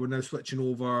we're now switching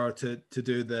over to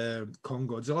do the Kong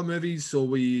Godzilla movies. So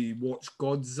we watched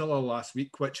Godzilla last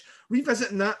week, which,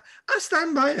 revisiting that, I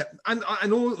stand by it. And I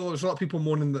know there's a lot of people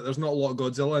moaning that there's not a lot of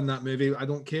Godzilla in that movie. I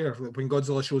don't care. When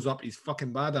Godzilla shows up, he's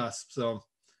fucking badass. So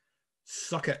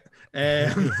suck it.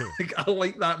 I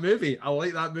like that movie.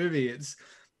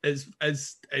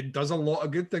 It does a lot of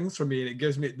good things for me, and it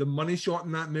gives me the money shot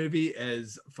in that movie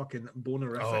is fucking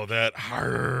bonerific. Oh, that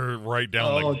right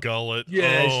down the gullet.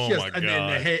 Yeah, oh my and god. then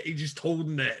the head, he just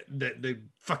holding the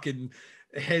fucking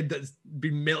head that's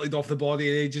been melted off the body,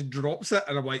 and he just drops it,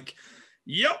 and I'm like,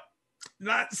 yep,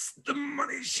 that's the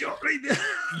money shot right there.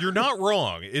 You're not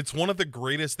wrong. It's one of the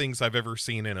greatest things I've ever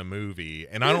seen in a movie,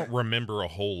 and I don't remember a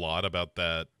whole lot about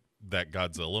that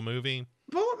Godzilla movie.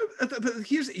 But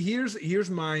here is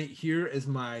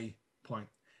my point.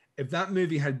 If that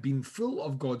movie had been full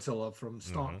of Godzilla from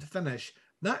start to finish,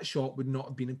 that shot would not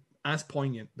have been as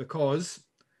poignant, because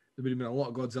there would have been a lot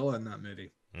of Godzilla in that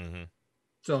movie.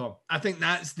 So I think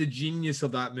that's the genius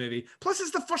of that movie. Plus,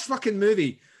 it's the first fucking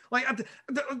movie. Like,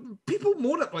 people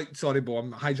moan at, like, sorry, Bo,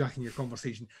 I'm hijacking your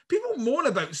conversation. People moan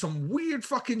about some weird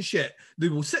fucking shit. They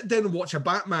will sit down and watch a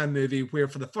Batman movie where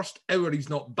for the first hour he's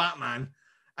not Batman,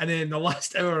 and then the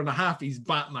last hour and a half he's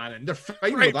Batman, and they're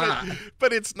fine with that.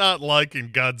 But it's not like in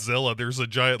Godzilla, there's a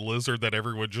giant lizard that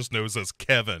everyone just knows as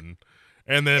Kevin.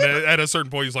 And then at a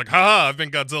certain point, he's like, "Ha! I've been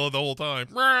Godzilla the whole time."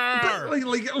 But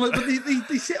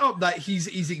they set up that he's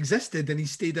existed and he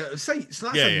stayed out of sight, so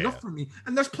that's enough for me.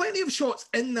 And there's plenty of shots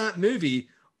in that movie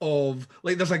of,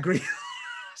 like, there's a great,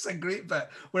 it's a great bit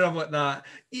where I'm like that.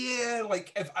 Yeah,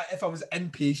 like if I was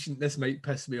impatient, this might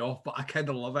piss me off, but I kind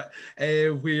of love it.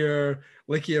 Where,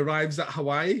 like, he arrives at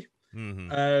Hawaii,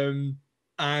 and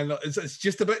it's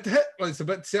just about to hit. Like, it's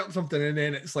about to set up something, and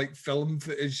then it's like film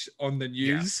footage on the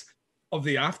news. Yeah. Of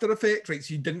the after effect, right?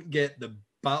 So you didn't get the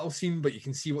battle scene, but you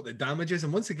can see what the damage is.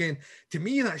 And once again, to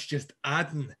me, that's just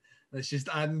adding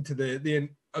to the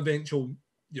eventual,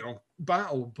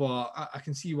 battle. But I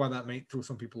can see why that might throw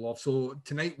some people off. So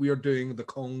tonight we are doing the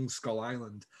Kong Skull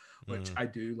Island, which I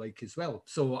do like as well.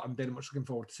 So I'm very much looking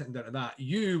forward to sitting down to that.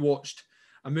 You watched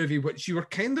a movie which you were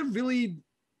kind of really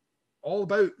all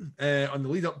about on the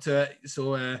lead up to it.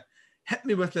 So hit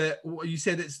me with it. You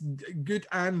said it's good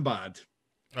and bad.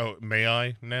 Oh, may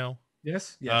I now?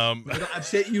 Yes. I've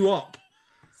set you up.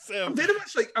 So, I'm very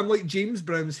much like James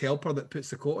Brown's helper that puts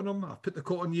the coat on him. I've put the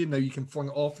coat on you, now you can fling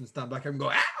it off and stand back and go,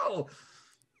 ow!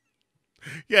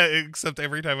 Yeah, except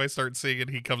every time I start singing,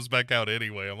 he comes back out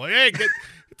anyway. I'm like, hey, get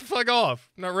the fuck off.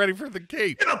 I'm not ready for the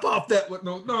cape. Get up off that.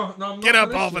 No, I'm not. Get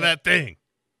up off of that thing.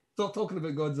 Stop talking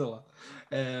about Godzilla.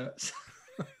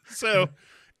 So,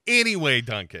 anyway,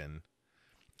 Duncan,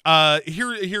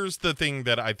 Here's the thing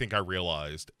that I think I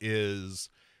realized is,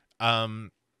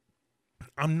 I'm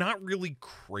not really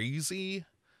crazy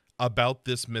about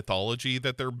this mythology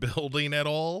that they're building at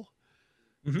all.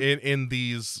 In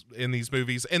these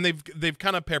movies, and they've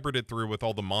kind of peppered it through with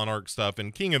all the Monarch stuff,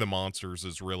 and King of the Monsters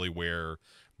is really where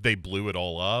they blew it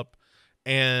all up,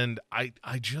 and I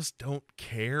just don't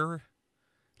care.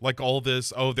 Like all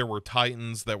this, oh, there were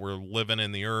Titans that were living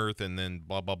in the earth, and then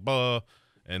blah blah blah,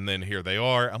 and then here they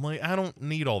are. I'm like, I don't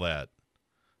need all that.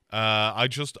 I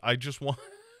just want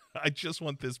I just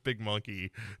want this big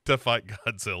monkey to fight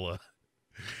Godzilla.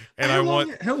 And how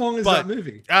long is that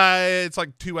movie? It's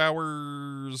like 2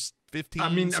 hours 15. I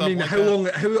mean, like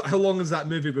how long is that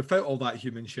movie without all that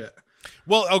human shit?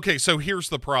 Well, okay, so here's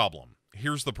the problem.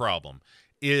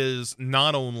 Is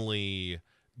not only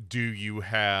do you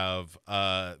have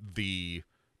the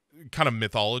kind of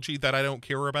mythology that I don't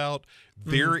care about,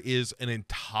 there is an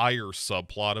entire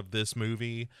subplot of this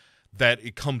movie that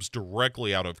it comes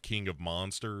directly out of King of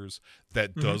Monsters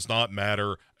that does not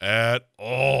matter at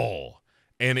all.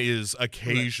 And is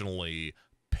occasionally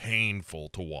painful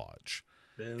to watch,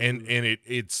 and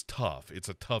it's tough. It's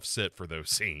a tough sit for those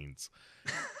scenes,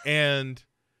 and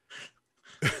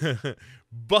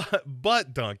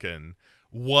but Duncan,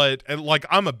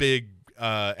 I'm a big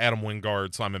Adam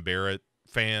Wingard, Simon Barrett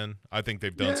fan. I think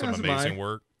they've done some amazing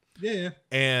work. Yeah,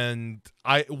 and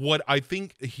what I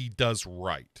think he does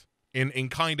right,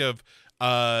 and kind of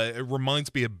it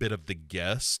reminds me a bit of The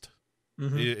Guest.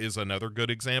 Is another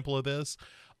good example of this,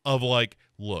 of like,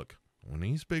 look, when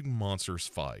these big monsters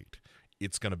fight,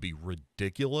 it's going to be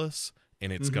ridiculous,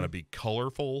 and it's going to be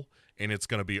colorful, and it's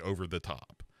going to be over the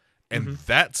top, and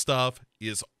that stuff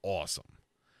is awesome.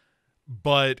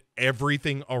 But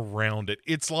everything around it,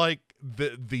 it's like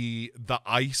the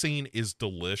icing is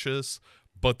delicious,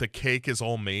 but the cake is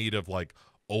all made of like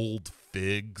old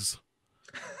figs.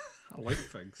 I like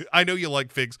figs. I know you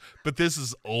like figs, but this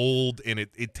is old, and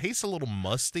it tastes a little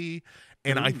musty,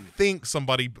 and I think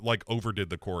somebody like overdid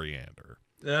the coriander.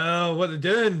 Oh, what are they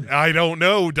doing? I don't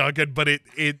know, Duncan, but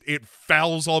it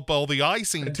fouls up all the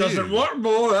icing it too. It doesn't work,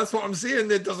 boy. That's what I'm saying.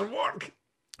 It doesn't work.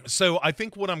 So I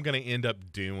think what I'm going to end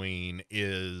up doing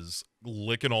is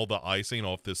licking all the icing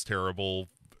off this terrible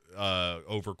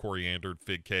over coriandered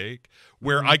fig cake,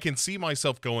 where I can see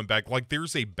myself going back. Like,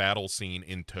 there's a battle scene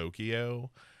in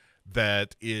Tokyo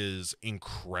that is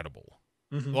incredible.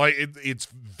 Like it's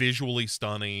visually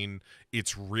stunning.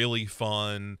 It's really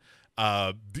fun.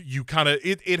 You kind of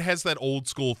it has that old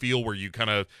school feel where you kind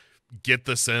of get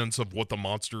the sense of what the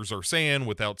monsters are saying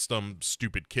without some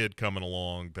stupid kid coming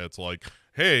along that's like,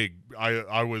 hey,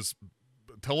 I was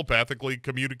telepathically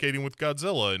communicating with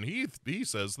Godzilla, and he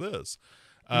says this.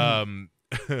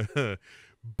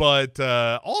 But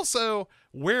also,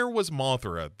 where was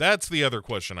Mothra? That's the other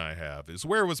question I have, is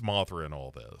where was Mothra in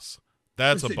all this?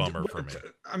 That's a bummer for me.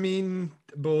 I mean,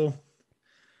 Bo,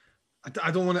 I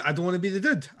don't want to be the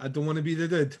dude. I don't want to be the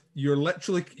dude. You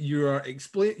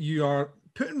are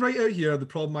putting right out here the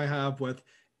problem I have with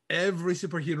every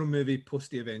superhero movie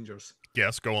post the Avengers.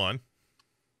 Yes, go on.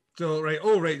 So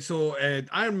so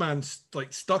Iron Man's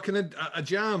like stuck in a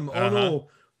jam. Oh no.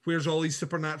 Where's all these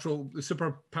super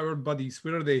powered buddies?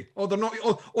 Where are they? Oh, they're not.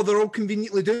 Oh, they're all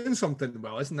conveniently doing something.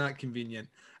 Well, isn't that convenient?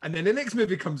 And then the next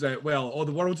movie comes out. Well,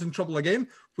 the world's in trouble again.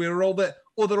 Where are all the?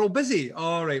 Oh, they're all busy.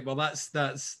 All right. Well,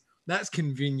 that's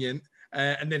convenient.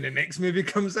 And then the next movie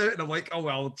comes out, and I'm like, oh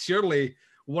well, surely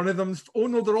one of them's. Oh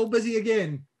no, they're all busy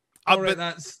again. All right,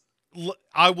 that's.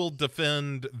 I will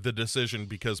defend the decision,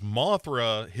 because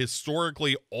Mothra,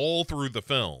 historically, all through the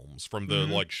films, from the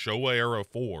like Showa era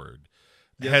forward,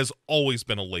 has always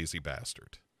been a lazy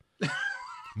bastard.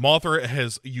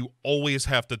 Mothra you always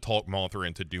have to talk Mothra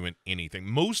into doing anything.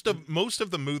 Most of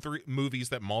the movies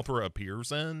that Mothra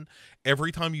appears in,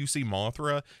 every time you see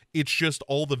Mothra, it's just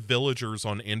all the villagers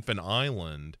on Infant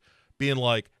Island being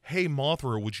like, hey,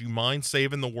 Mothra, would you mind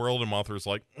saving the world? And Mothra's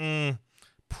like,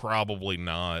 probably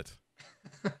not.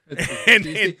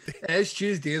 It's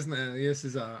Tuesday, isn't it? Yes,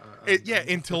 is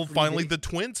until finally the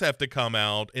twins have to come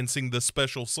out and sing the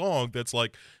special song that's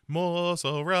like,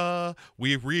 Mothra,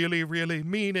 we really, really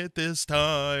mean it this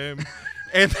time.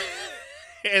 and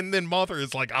then Mothra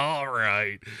is like, all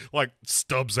right, like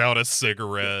stubs out a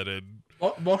cigarette. And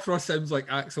Mothra sounds like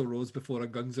Axl Rose before a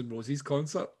Guns N' Roses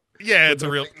concert. Yeah, it's a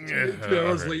real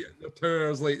like 2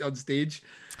 hours late on stage.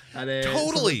 And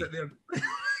totally.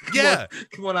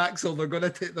 Come on, Axel. They're gonna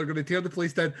tear the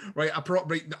place down. Right,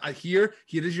 here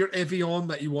is your Evian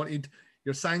that you wanted,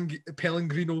 your San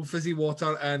Pellegrino fizzy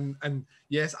water, and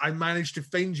yes, I managed to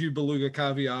find you beluga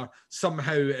caviar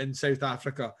somehow in South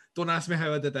Africa. Don't ask me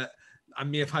how I did it. I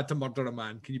may have had to murder a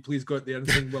man. Can you please go out there and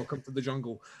sing "Welcome to the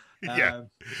Jungle"? Yeah.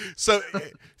 So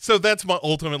that's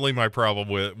ultimately my problem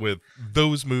with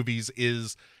those movies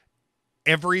is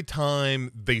every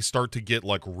time they start to get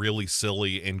like really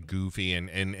silly and goofy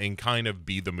and kind of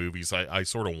be the movies I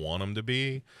sort of want them to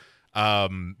be,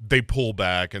 they pull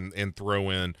back and throw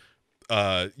in,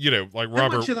 like Robert. How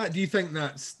much of that do you think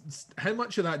that's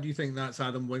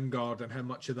Adam Wingard, and how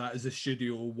much of that is the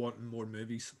studio wanting more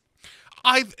movies?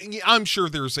 I'm sure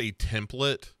there's a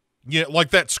template. Yeah, like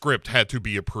that script had to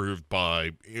be approved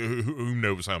by who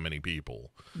knows how many people.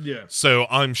 Yeah. So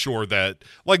I'm sure that,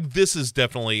 like, this is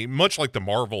definitely much like the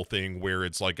Marvel thing where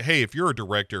it's like, hey, if you're a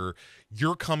director,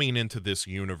 you're coming into this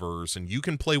universe and you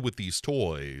can play with these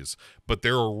toys, but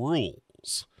there are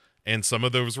rules. And some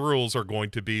of those rules are going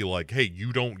to be like, hey,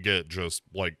 you don't get just,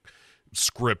 like,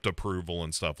 script approval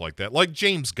and stuff like that. Like,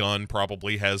 James Gunn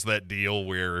probably has that deal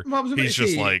where he's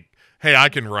just like, hey, I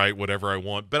can write whatever I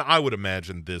want, but I would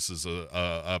imagine this is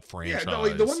a franchise. Yeah, no,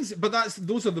 like the ones, but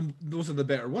those are the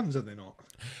better ones, are they not?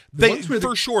 They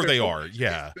for sure they are.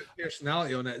 Yeah,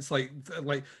 personality on it. It's like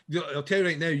I'll tell you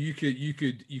right now, you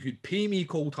could pay me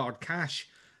cold hard cash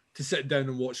to sit down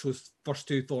and watch those first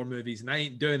two Thor movies, and I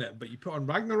ain't doing it. But you put on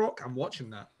Ragnarok, I'm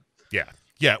watching that.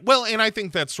 Yeah. Well, and I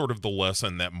think that's sort of the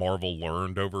lesson that Marvel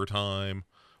learned over time.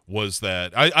 Was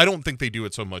that I don't think they do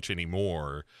it so much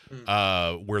anymore,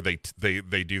 where they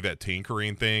do that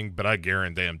tinkering thing, but I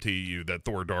guarantee you that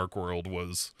Thor Dark World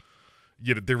was,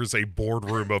 there was a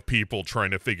boardroom of people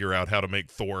trying to figure out how to make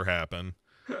Thor happen,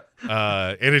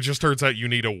 and it just turns out you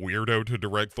need a weirdo to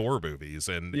direct Thor movies,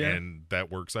 and that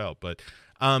works out. But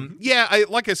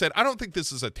like I said, I don't think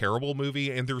this is a terrible movie,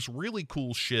 and there's really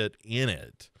cool shit in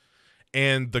it.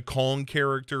 And the Kong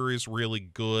character is really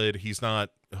good. He's not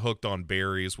hooked on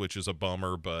berries, which is a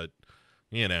bummer, but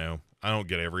I don't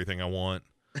get everything I want.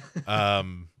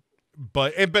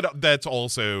 But that's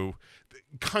also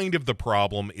kind of the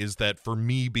problem, is that for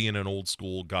me, being an old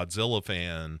school Godzilla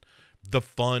fan, the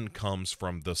fun comes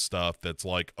from the stuff that's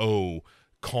like, oh,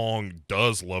 Kong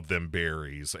does love them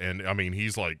berries, and I mean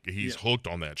he's hooked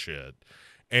on that shit.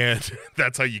 And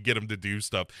that's how you get him to do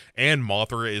stuff. And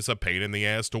Mothra is a pain in the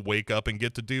ass to wake up and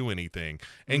get to do anything.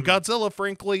 And Godzilla,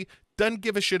 frankly, doesn't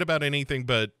give a shit about anything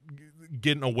but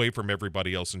getting away from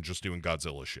everybody else and just doing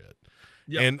Godzilla shit.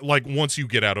 Yep. And, like, once you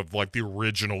get out of, like, the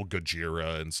original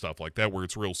Gojira and stuff like that, where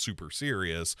it's real super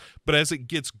serious. But as it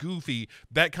gets goofy,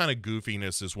 that kind of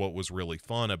goofiness is what was really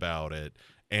fun about it.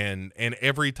 And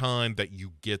every time that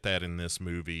you get that in this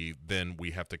movie, then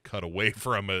we have to cut away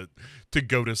from it to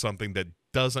go to something that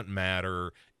doesn't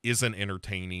matter, isn't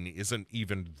entertaining, isn't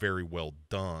even very well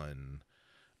done,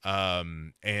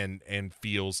 and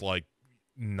feels like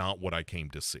not what I came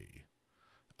to see.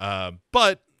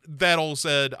 But that all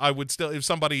said, I would still, if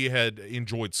somebody had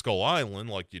enjoyed Skull Island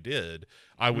like you did,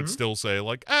 I would still say,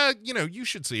 like, you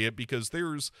should see it, because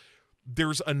there's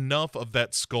enough of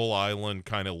that Skull Island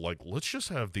kind of like, let's just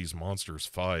have these monsters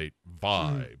fight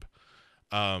vibe.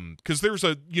 Because there's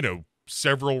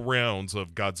several rounds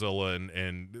of Godzilla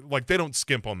and like, they don't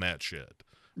skimp on that shit,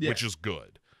 which is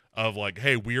good. Of like,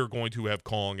 hey, we are going to have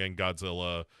Kong and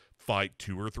Godzilla fight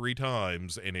 2 or 3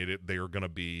 times, and they are going to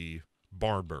be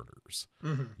barn burners,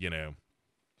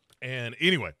 And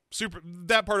anyway,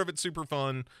 that part of it's super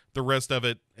fun. The rest of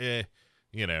it,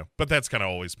 but that's kind of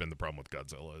always been the problem with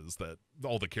Godzilla, is that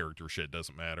all the character shit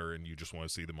doesn't matter, and you just want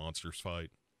to see the monsters fight.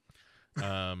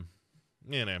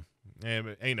 Ain't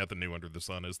nothing new under the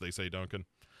sun, as they say, Duncan.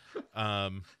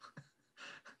 I'll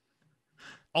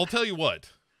tell you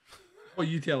what. What are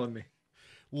you telling me?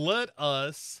 Let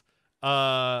us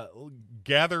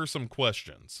gather some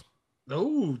questions.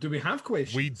 Oh, do we have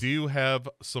questions? We do have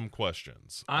some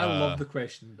questions. I love the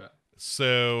question bit.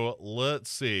 So let's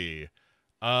see.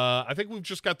 I think we've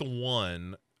just got the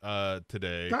one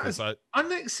today. That is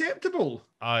unacceptable.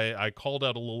 I called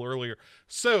out a little earlier.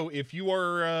 So if you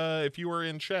are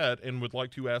in chat and would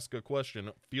like to ask a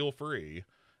question, feel free.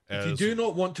 If you do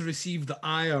not want to receive the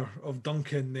ire of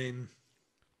Duncan, then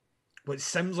which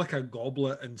sounds like a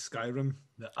goblet in Skyrim,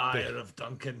 the ire of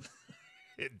Duncan.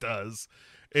 It does.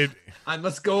 I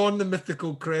must go on the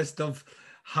mythical crest of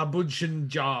Habudjan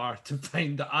Jar to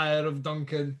find the ire of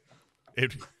Duncan.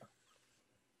 It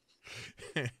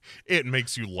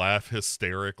makes you laugh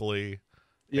hysterically,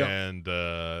 and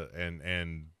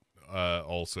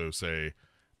also say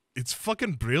it's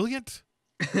fucking brilliant,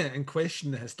 and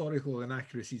question the historical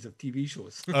inaccuracies of TV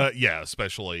shows.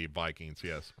 Especially Vikings.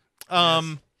 Yes.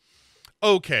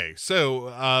 Okay,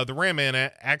 so the Ram Man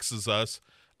axes us.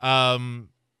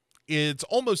 It's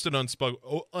almost an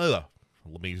unspoken. Let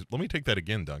me take that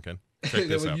again, Duncan. Check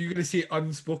this When out. you're going to say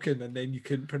unspoken and then you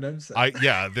couldn't pronounce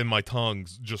it. Then my tongue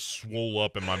just swole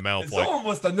up in my mouth. It's like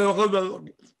almost a...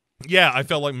 Yeah, I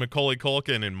felt like Macaulay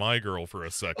Culkin in My Girl for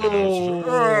a second.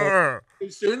 Oh, too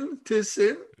soon? Too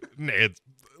soon?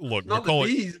 Look, Not the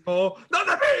bees, Mo. Not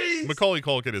the bees! Macaulay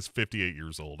Culkin is 58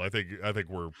 years old. I think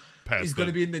we're past. He's going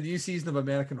to be in the new season of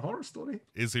American Horror Story.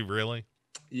 Is he really?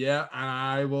 Yeah, and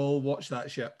I will watch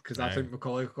that shit because I think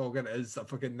Macaulay Culkin is a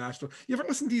fucking national. You ever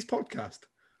listen to his podcast?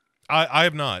 I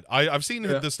have not. I've seen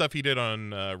the stuff he did on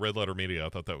Red Letter Media. I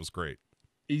thought that was great.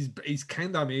 He's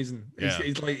kind of amazing. Yeah.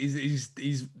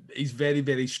 He's very,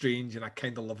 very strange, and I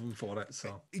kind of love him for it.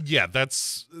 So yeah,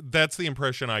 that's the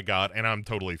impression I got, and I'm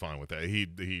totally fine with that.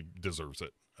 He deserves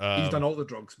it. He's done all the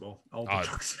drugs, Mo. All the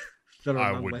drugs.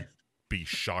 I would be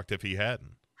shocked if he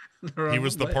hadn't. He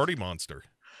was the party monster.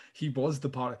 He was the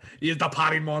party. He is the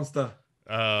party monster.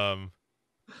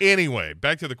 Anyway,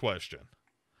 back to the question.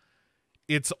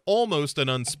 It's almost an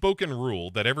unspoken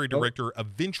rule that every director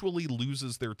eventually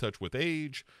loses their touch with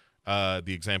age. The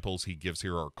examples he gives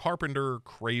here are Carpenter,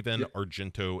 Craven,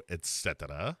 Argento,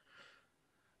 etc.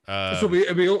 So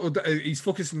he's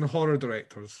focusing on horror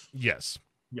directors. Yes.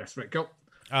 Yes, right, go.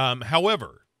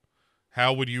 However,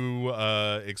 how would you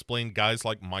explain guys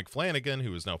like Mike Flanagan,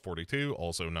 who is now 42,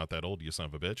 also not that old, you son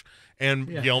of a bitch, and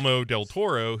Guillermo del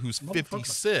Toro, who's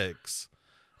 56,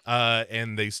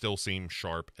 and they still seem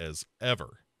sharp as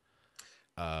ever?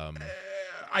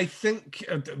 I think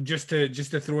just to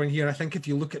throw in here, I think if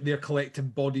you look at their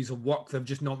collective bodies of work, they've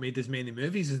just not made as many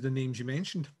movies as the names you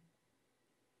mentioned.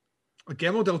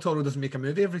 Guillermo del Toro doesn't make a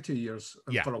movie every 2 years.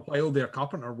 And for a while there,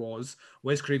 Carpenter was.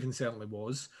 Wes Craven certainly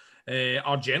was.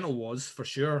 Argento was, for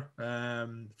sure,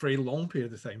 for a long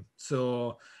period of time.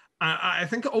 So I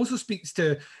think it also speaks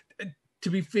to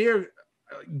be fair,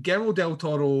 Guillermo del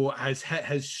Toro has hit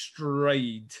his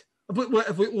stride.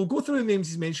 We'll go through the names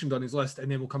he's mentioned on his list,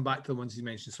 and then we'll come back to the ones he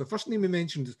mentioned. So the first name he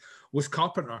mentioned was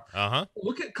Carpenter.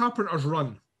 Look at Carpenter's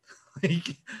run.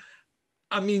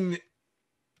 I mean,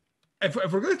 if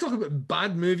we're going to talk about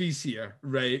bad movies here,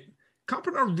 right,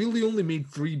 Carpenter really only made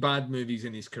 3 bad movies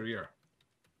in his career.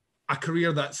 A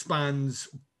career that spans,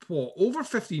 over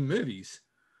 15 movies.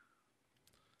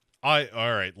 All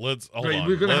right, let's hold on.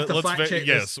 We're going to have to fact check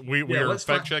this. We are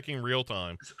fact checking real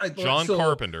time. John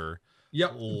Carpenter.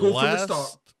 Yep, go for the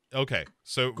start. Okay,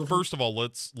 so first of all,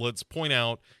 let's point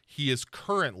out he is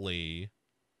currently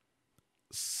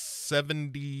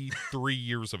 73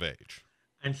 years of age.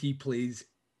 And he plays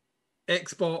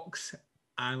Xbox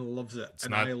and loves it.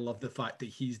 I love the fact that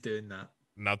he's doing that.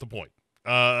 Not the point.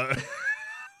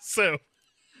 So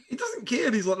he doesn't care.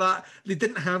 He's like that. They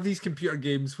didn't have these computer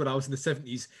games when I was in the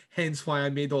 70s, hence why I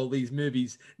made all these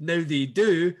movies. Now they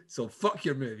do, so fuck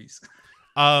your movies.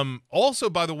 Also,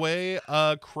 by the way,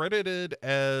 credited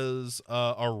as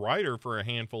a writer for a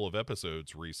handful of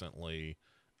episodes recently,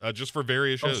 just for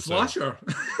various shows. Slasher.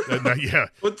 Yeah.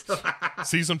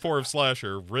 Season 4 of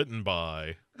Slasher, written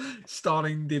by...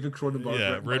 Starring David Cronenberg.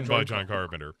 Yeah, written by John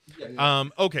Carpenter.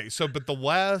 Okay, so, but the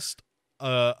last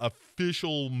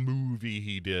official movie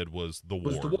he did was The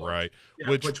Ward, right? Yeah,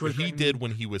 which he did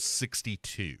when he was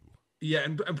 62. Yeah,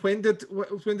 and when did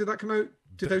that come out?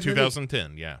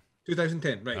 2010, yeah.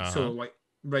 2010, right? So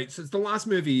so it's the last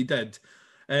movie he did.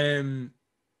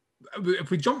 If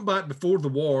we jump back before The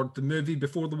Ward, the movie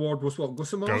before The Ward was what?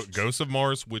 Ghosts of Mars? Ghosts of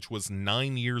Mars, which was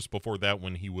 9 years before that,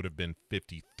 when he would have been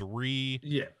 53.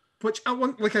 Yeah, which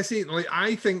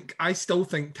I still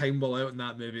think time will out in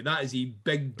that movie. That is a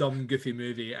big, dumb, goofy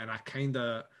movie, and I kind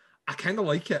of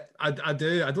like it. I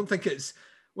do. I don't think it's,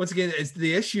 once again, it's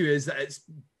the issue is that it's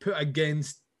put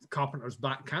against Carpenter's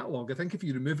back catalogue. I think if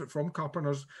you remove it from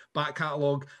Carpenter's back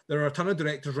catalogue, there are a ton of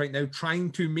directors right now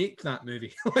trying to make that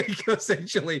movie, like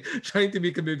essentially trying to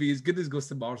make a movie as good as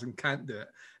Ghosts of Mars and can't do it.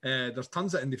 There's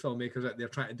tons of indie filmmakers out there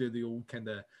trying to do the old kind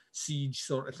of Siege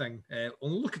sort of thing.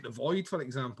 Only look at The Void, for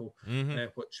example.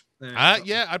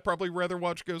 I'd probably rather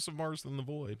watch Ghosts of Mars than The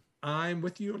Void. I'm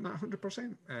with you on that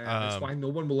 100%. That's why no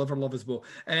one will ever love his bow.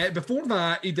 Before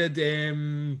that, he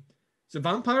did... So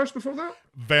Vampires before that?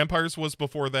 Vampires was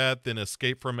before that, then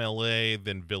Escape from L.A.,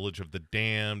 then Village of the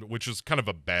Damned, which is kind of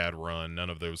a bad run. None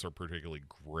of those are particularly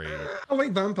great. I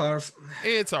like Vampires.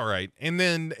 It's all right. And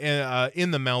then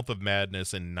In the Mouth of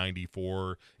Madness in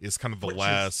 94 is kind of the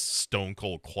last Stone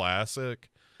Cold classic.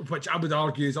 Which I would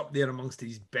argue is up there amongst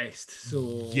his best.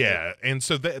 So yeah, and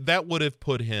so that would have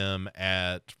put him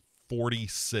at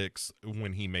 46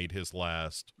 when he made his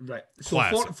last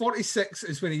classic. 46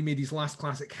 is when he made his last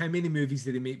classic. How many movies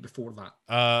did he make before that?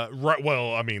 Right.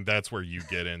 Well, I mean, that's where you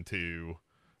get into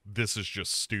this is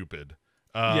just stupid.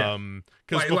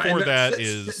 Because before that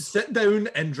sit down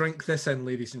and drink this in,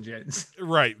 ladies and gents.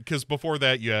 Right, because before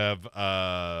that you have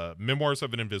Memoirs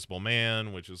of an Invisible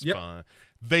Man, which is fun.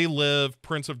 They Live,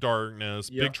 Prince of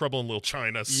Darkness, Big Trouble in Little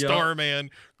China,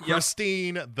 Starman,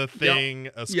 Christine, The Thing,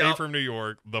 Escape from New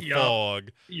York, The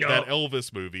Fog, that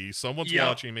Elvis movie, Someone's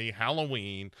Watching Me,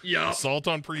 Halloween, Assault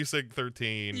on Precinct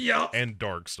 13, and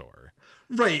Dark Star.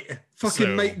 Right,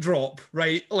 fucking mic drop,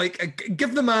 right? Like,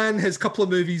 give the man his couple of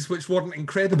movies which weren't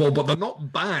incredible, but they're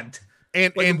not bad.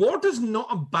 And The Ward is not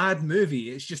a bad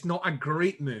movie. It's just not a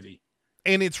great movie.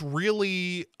 And it's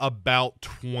really about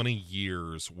 20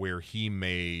 years where he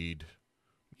made,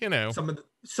 some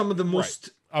of the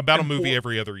most about a movie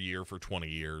every other year for 20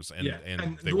 years,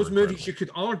 and those movies you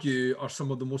could argue are some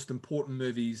of the most important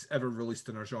movies ever released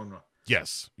in our genre.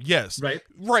 Yes,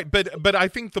 right. But I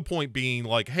think the point being,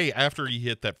 like, hey, after he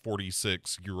hit that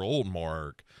 46-year-old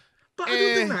mark. But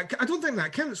I don't think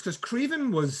that counts, because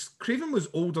Craven was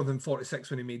older than 46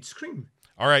 when he made Scream.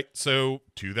 All right, so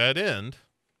to that end,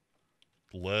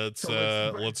 let's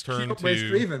turn to Wes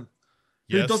Craven,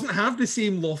 who doesn't have the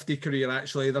same lofty career.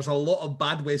 Actually, there's a lot of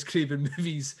bad Wes Craven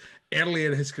movies early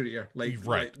in his career. Like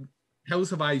Hills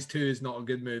Have Eyes 2 is not a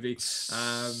good movie.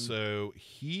 So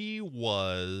he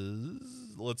was,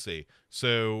 let's see.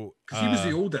 So he was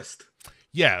the oldest.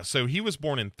 Yeah, so he was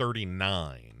born in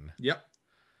 1939. Yep.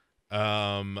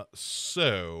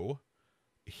 So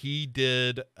he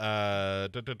did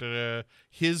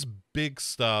his big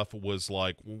stuff was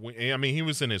like, I mean, he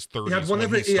was in his 30s when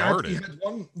he started.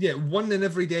 He had one in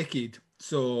every decade.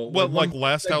 So like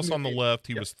Last House on the Left,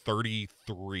 he was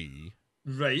 33.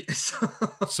 Right.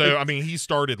 So I mean, he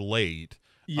started late.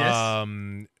 Yes.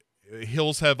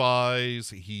 Hills Have Eyes,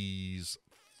 he's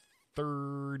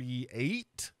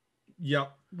 38. Yeah.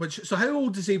 So how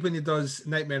old is he when he does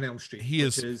Nightmare on Elm Street? He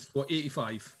is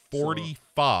 85.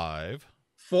 45.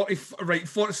 40, right?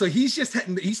 40, so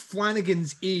he's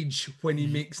Flanagan's age when he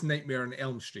makes Nightmare on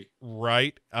Elm Street.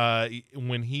 Right.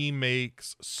 When he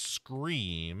makes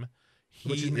Scream,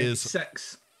 he is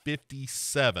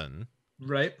 57.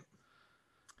 Right.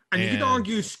 And you could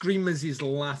argue Scream is his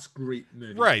last great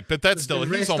movie. Right, but that's still,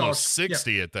 he's almost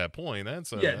 60 at that point.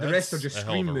 The rest are just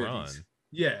Scream movies. Run.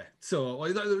 Yeah, so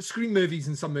like Scream movies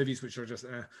and some movies which are just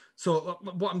So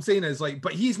what I'm saying is, like,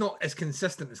 but he's not as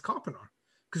consistent as Carpenter.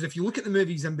 Because if you look at the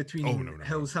movies in between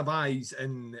Hills Have Eyes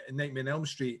and Nightmare on Elm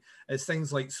Street, it's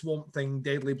things like Swamp Thing,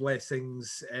 Deadly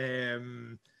Blessings,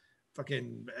 Hills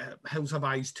Have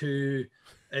Eyes 2,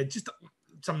 just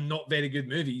some not very good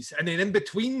movies. And then in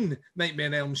between Nightmare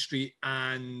on Elm Street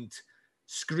and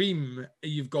Scream,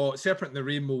 you've got Serpent in the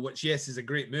Rainbow, which, yes, is a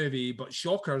great movie, but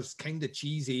Shocker's kind of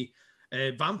cheesy.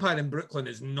 Vampire in Brooklyn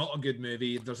is not a good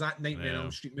movie. There's that Nightmare on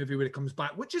Elm Street movie where it comes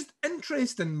back, which is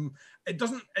interesting.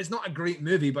 It's not a great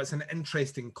movie, but it's an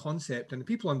interesting concept. And The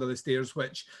People Under the Stairs,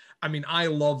 which, I mean, I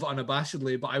love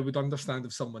unabashedly, but I would understand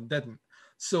if someone didn't.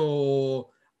 So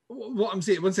what I'm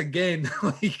saying, once again,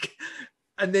 like,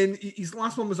 and then his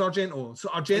last one was Argento. So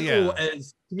Argento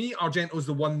is, to me, Argento's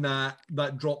the one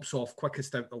that drops off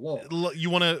quickest out the lot. You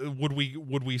want to, would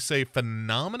we say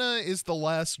Phenomena is the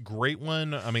last great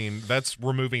one? I mean, that's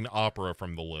removing opera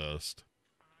from the list.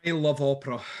 I love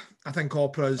opera. I think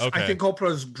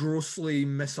opera's grossly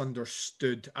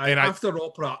misunderstood. After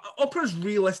opera's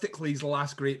realistically his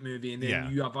last great movie, and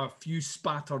then you have a few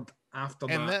spattered after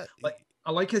that. I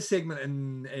like his segment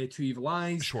in Two Evil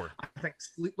Eyes. Sure. I think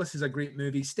Sleepless is a great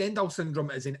movie. Stendhal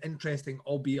Syndrome is an interesting,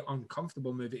 albeit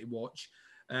uncomfortable movie to watch.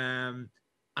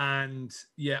 And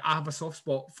yeah, I have a soft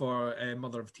spot for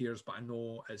Mother of Tears, but I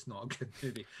know it's not a good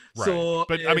movie. Right. So,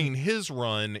 but I mean, his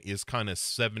run is kind of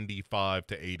 75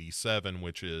 to 87,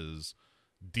 which is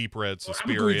Deep Red,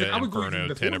 Suspiria,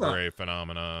 Inferno, Tenebrae,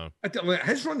 Phenomena.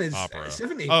 His run is opera.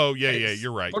 70. Oh, yeah,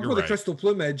 you're right. One with the Crystal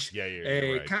Plumage. Yeah,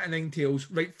 you're right. Cat and Nine Tails.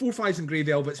 Right, Four Flies and Grey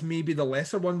Velvet's maybe the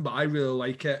lesser one, but I really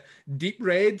like it. Deep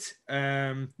Red.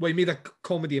 He made a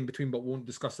comedy in between, but won't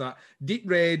discuss that. Deep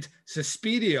Red,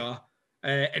 Suspiria,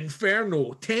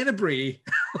 Inferno, Tenebrae,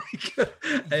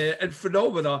 and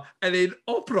Phenomena, and then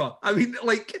Opera. I mean,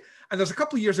 like, and there's a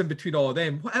couple of years in between all of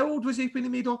them. How old was he when he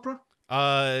made Opera?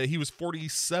 He was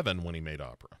 47 when he made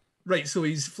Opera. Right, so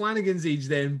he's Flanagan's age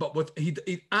then, but he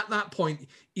at that point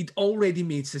he'd already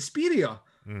made Suspiria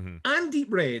and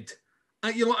Deep Red,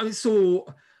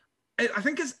 So I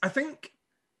think,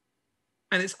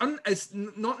 and it's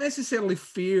not necessarily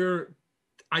fair,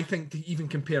 I think, to even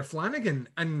compare Flanagan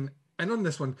and on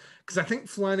this one, because I think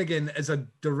Flanagan is a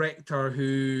director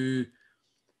who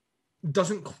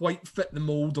doesn't quite fit the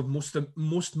mold of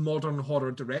most modern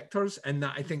horror directors, and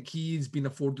that I think he's been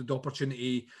afforded the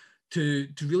opportunity to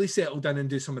really settle down and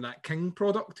do some of that King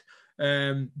product.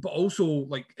 but also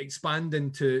like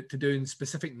expanding to doing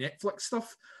specific Netflix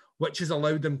stuff, which has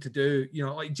allowed them to do,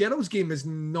 like Gerald's Game is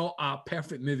not a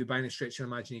perfect movie by any stretch of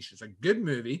imagination. It's a good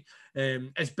movie.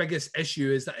 Its biggest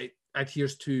issue is that it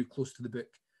adheres too close to the book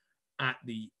at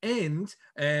the end.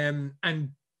 And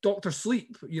Doctor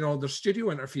Sleep, there's studio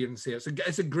interference there.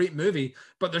 It's a great movie,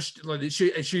 but it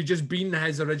should just been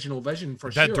his original vision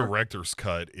for sure. That director's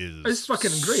cut is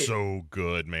fucking great. So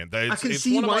good, man. It's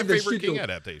see one of why my the favorite studio, King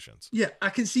adaptations. Yeah,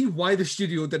 I can see why the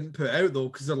studio didn't put it out though,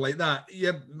 because they're like that.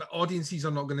 Yeah, audiences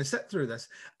are not going to sit through this,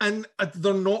 and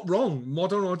they're not wrong.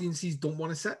 Modern audiences don't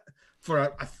want to sit for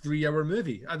a 3-hour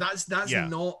movie. That's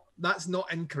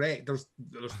not incorrect. There's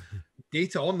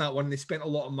data on that one. They spent a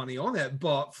lot of money on it,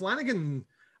 but Flanagan.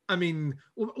 I mean,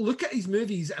 look at his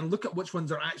movies and look at which ones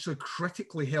are actually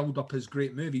critically held up as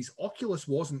great movies. Oculus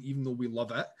wasn't, even though we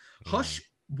love it. Hush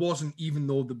wasn't, even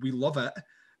though we love it.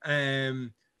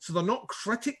 So they're not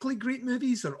critically great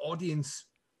movies, they're audience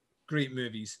great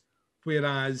movies.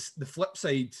 Whereas the flip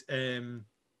side, well,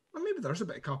 maybe there's a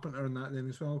bit of Carpenter in that then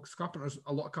as well, because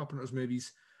a lot of Carpenter's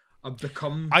movies have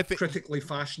become critically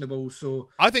fashionable. So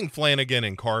I think Flanagan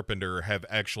and Carpenter have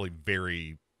actually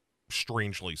very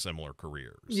strangely similar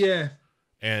careers. Yeah.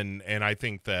 And I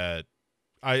think that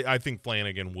I think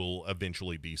Flanagan will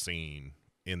eventually be seen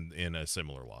in a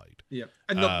similar light. Yeah.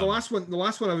 And the last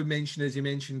one I would mention is you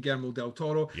mentioned Guillermo del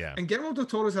Toro. Yeah. And Guillermo del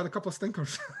Toro's had a couple of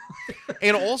stinkers.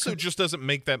 And also just doesn't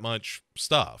make that much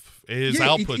stuff. His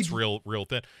output's real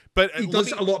thin. But he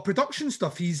does a lot of production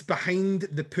stuff. He's behind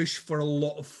the push for a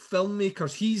lot of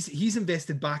filmmakers. He's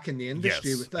invested back in the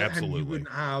industry. Without him, you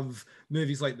wouldn't have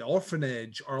movies like The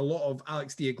Orphanage or a lot of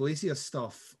Alex de Iglesias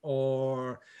stuff,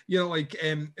 or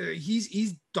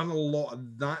he's done a lot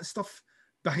of that stuff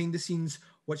behind the scenes,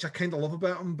 which I kind of love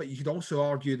about him. But you could also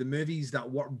argue the movies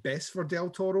that work best for Del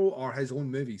Toro are his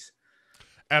own movies.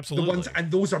 Absolutely.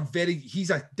 And those are he's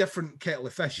a different kettle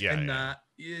of fish in that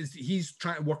he's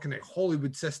trying to work in a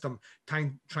Hollywood system,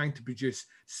 trying to produce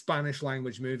Spanish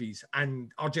language movies.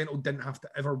 And Argento didn't have to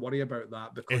ever worry about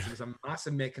that because there was a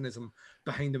massive mechanism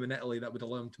behind him in Italy that would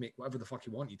allow him to make whatever the fuck he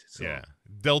wanted. So. Yeah.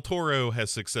 Del Toro has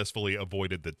successfully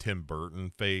avoided the Tim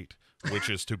Burton fate, which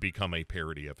is to become a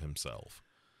parody of himself.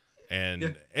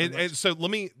 And so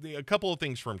a couple of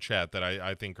things from chat that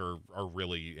I think are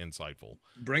really insightful.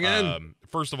 Bring it in.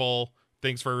 First of all,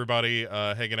 thanks for everybody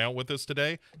hanging out with us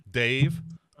today. Dave,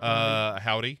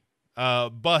 howdy.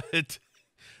 But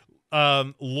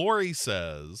Lori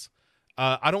says,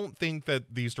 I don't think that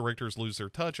these directors lose their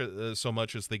touch so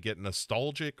much as they get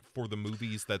nostalgic for the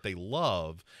movies that they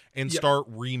love and start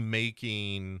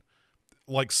remaking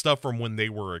like stuff from when they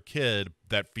were a kid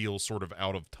that feels sort of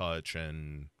out of touch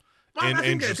and... I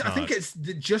think it's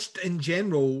just in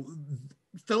general,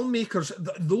 filmmakers,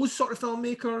 those sort of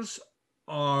filmmakers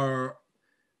are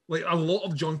like a lot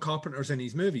of John Carpenter's in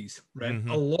his movies, right?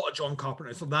 Mm-hmm. A lot of John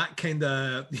Carpenter. So that kind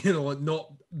of,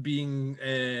 not being,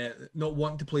 not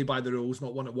wanting to play by the rules,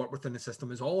 not wanting to work within the system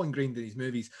is all ingrained in his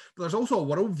movies. But there's also a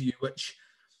worldview which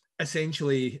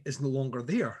essentially is no longer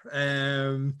there.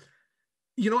 I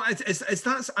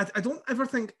don't ever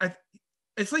think,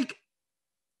 it's like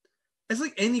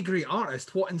any great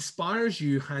artist, what inspires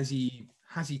you has a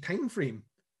time frame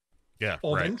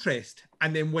of interest.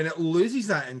 And then when it loses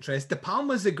that interest, De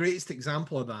Palma's the greatest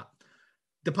example of that.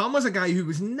 De Palma's a guy who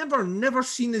was never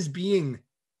seen as being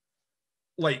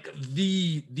like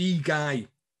the guy.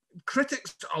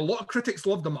 A lot of critics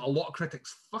loved him, a lot of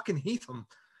critics fucking hate him.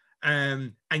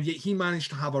 And yet he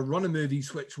managed to have a run of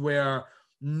movies which were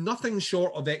nothing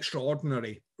short of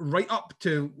extraordinary, right up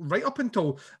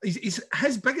until his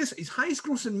highest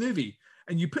grossing movie.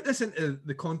 And you put this into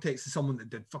the context of someone that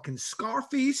did fucking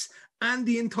Scarface and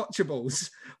The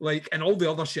Untouchables, and all the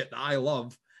other shit that I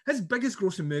love. His biggest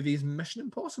grossing movie is Mission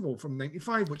Impossible from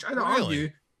 '95, which I'd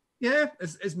argue,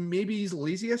 is maybe his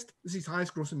laziest. It's his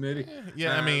highest grossing movie.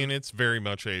 I mean, it's very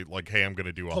much a hey, I'm going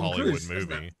to do a Hollywood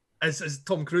movie. As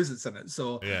Tom Cruise that's in it,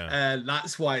 so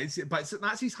that's why.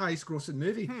 That's his highest grossing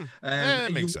movie.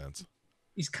 That makes sense.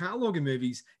 His catalogue of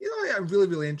movies, really,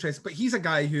 really interesting. But he's a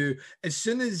guy who, as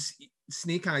soon as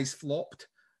Snake Eyes flopped,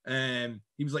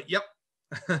 he was like, "Yep,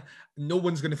 no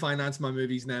one's going to finance my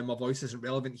movies now. My voice isn't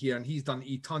relevant here." And he's done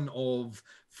a ton of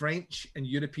French and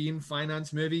European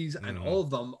finance movies, and all of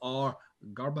them are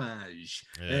garbage.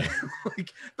 Yeah.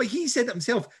 But he said it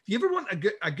himself. If you ever want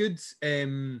a good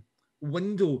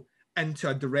window into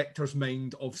a director's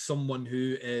mind of someone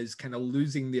who is kind of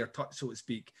losing their touch, so to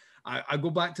speak, I go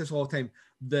back to this all the time.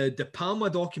 The De Palma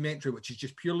documentary, which is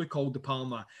just purely called De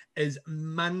Palma, is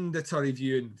mandatory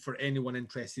viewing for anyone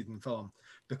interested in film,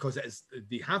 because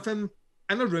they have him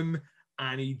in a room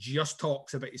and he just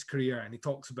talks about his career, and he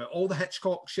talks about all the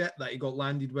Hitchcock shit that he got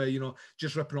landed with,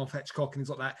 just ripping off Hitchcock and things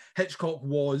like that. Hitchcock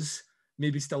was,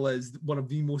 maybe still is, one of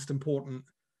the most important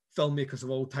filmmakers of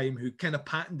all time, who kind of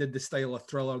patented the style of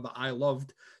thriller that I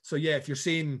loved. So yeah, if you're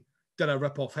saying, did I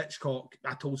rip off Hitchcock?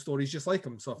 I told stories just like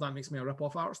him. So if that makes me a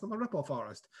rip-off artist, I'm a rip-off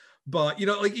artist. But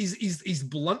like he's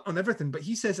blunt on everything. But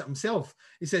he says it himself.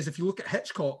 He says if you look at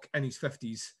Hitchcock in his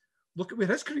 50s, look at where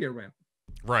his career went.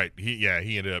 Right. He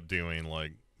ended up doing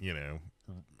like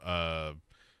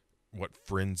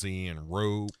Frenzy and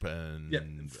Rope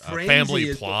and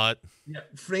Family Plot.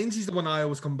 Frenzy's the one I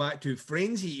always come back to.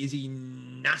 Frenzy is a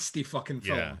nasty fucking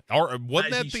film. Yeah,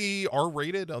 wasn't that the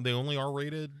R-rated? The only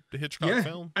R-rated Hitchcock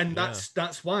film? And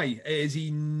that's why it is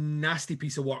a nasty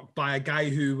piece of work by a guy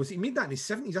who he made that in his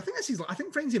 70s. I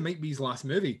think Frenzy might be his last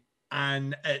movie,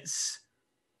 and it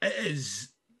is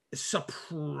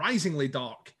surprisingly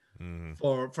dark.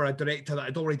 For a director that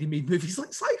had already made movies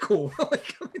like Psycho,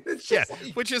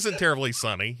 which isn't terribly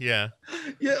sunny, I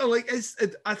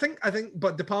think,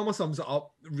 but De Palma sums it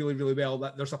up really, really well.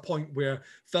 That there's a point where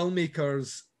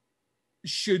filmmakers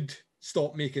should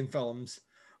stop making films,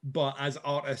 but as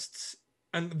artists,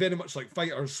 and very much like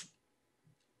fighters,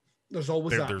 there's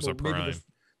always there's a prime.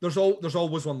 There's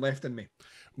always one left in me.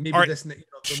 Maybe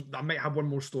I might have one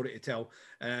more story to tell.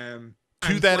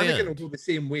 To that end, will go the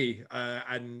same way,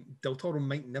 and Del Toro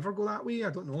might never go that way. I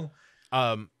don't know.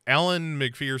 Alan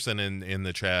McPherson in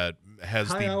the chat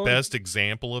has Alan. Best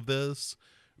example of this,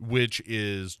 which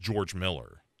is George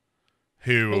Miller,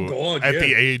 who at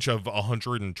the age of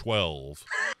 112,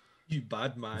 you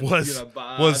bad man,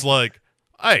 was like,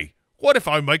 hey, what if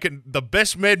I'm making the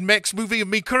best Mad Max movie of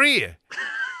my career?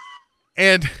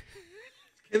 And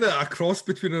a cross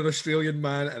between an Australian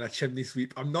man and a chimney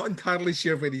sweep. I'm not entirely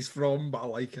sure where he's from, but I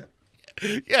like it.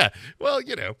 Yeah, well,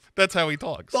 that's how he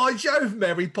talks. By Jove,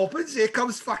 Mary Poppins, here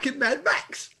comes fucking Mad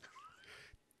Max.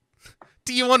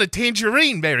 Do you want a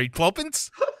tangerine, Mary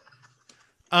Poppins?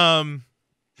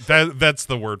 That's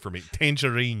the word for me,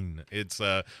 tangerine. It's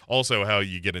also how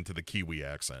you get into the Kiwi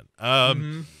accent.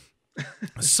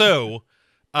 So,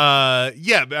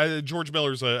 George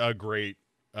Miller's a great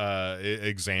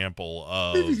example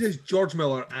of movies does George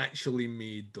Miller actually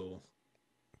made though.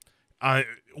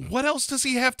 What else does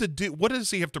he have to do? What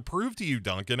does he have to prove to you,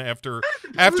 Duncan, after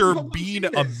being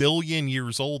a million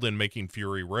years old and making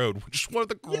Fury Road, which is one of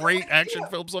the great action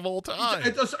films of all time?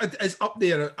 It's up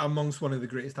there amongst one of the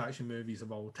greatest action movies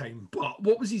of all time. But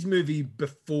what was his movie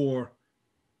before?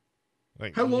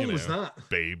 How long was that?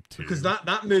 Babe 2. Because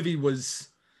that movie was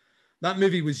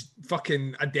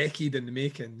fucking a decade in the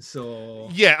making. So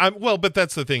yeah, but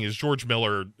that's the thing is George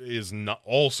Miller is not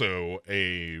also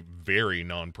a very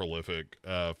non-prolific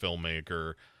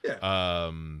filmmaker. Yeah.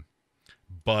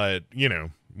 But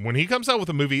when he comes out with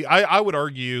a movie, I would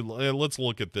argue. Let's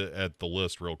look at the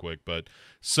list real quick. But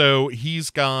so he's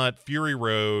got Fury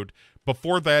Road.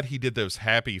 Before that, he did those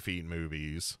Happy Feet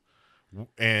movies.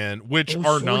 And which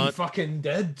are not fucking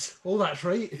dead. Oh, that's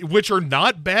right. Which are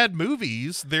not bad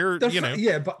movies. They're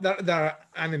but they're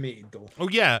animated though. Oh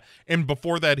yeah, and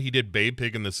before that he did Babe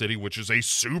Pig in the City, which is a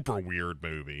super weird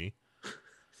movie.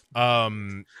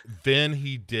 Then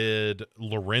he did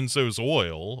Lorenzo's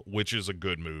Oil, which is a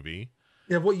good movie.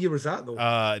 Yeah, what year was that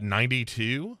though?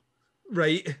 92.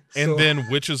 Right. And then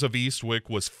Witches of Eastwick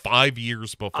was 5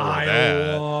 years before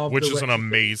that, which is an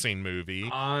amazing movie.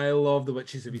 I love The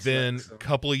Witches of Eastwick. Then a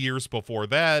couple of years before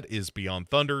that is Beyond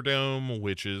Thunderdome,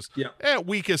 which is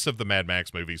weakest of the Mad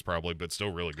Max movies probably, but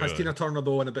still really good. Has Tina Turner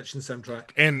though and a bitchin'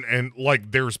 soundtrack. And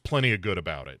like there's plenty of good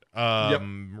about it.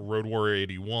 Road Warrior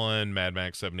 81, Mad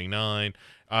Max 79.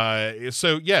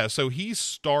 So he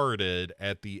started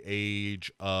at the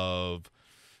age of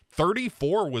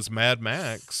 34 was Mad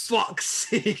Max. Fuck's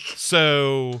sake.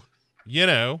 So,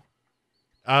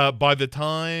 by the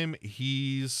time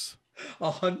he's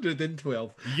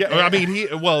 112. Yeah, I mean he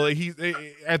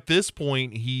at this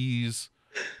point he's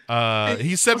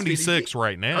 76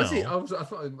 right now. I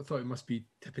thought he must be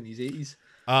tipping his 80s.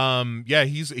 Yeah,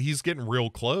 he's getting real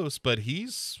close, but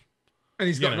he's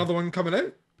got another one coming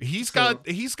out. He's got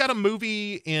a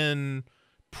movie in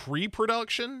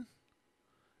pre-production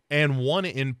and one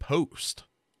in post.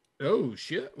 Oh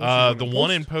shit! The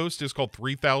one in post is called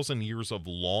 3,000 Years of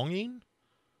Longing,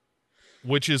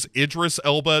 which is Idris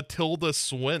Elba, Tilda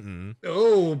Swinton.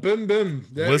 Oh, boom, boom!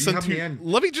 Listen to.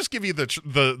 Let me just give you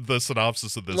the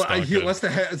synopsis of this. I'm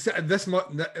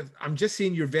just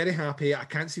saying you're very happy. I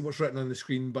can't see what's written on the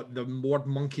screen, but the word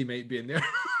monkey might be in there.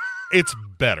 It's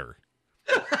better.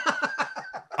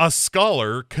 A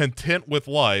scholar content with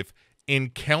life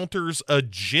encounters a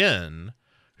djinn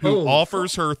who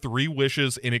offers her 3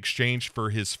 wishes in exchange for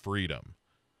his freedom.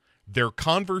 Their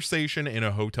conversation in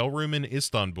a hotel room in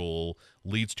Istanbul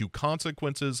leads to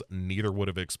consequences neither would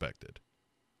have expected.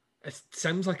 It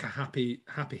sounds like a happy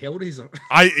Hellraiser.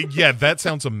 Yeah, that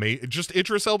sounds amazing. Just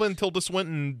Idris Elba and Tilda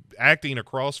Swinton acting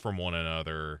across from one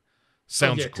another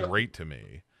sounds great to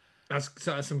me. That's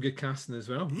some good casting as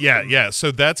well. Yeah. So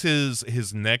that's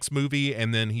his next movie,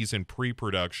 and then he's in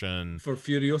pre-production for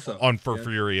Furiosa.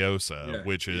 Furiosa,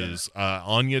 which is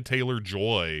Anya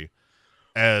Taylor-Joy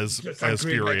as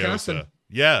Furiosa.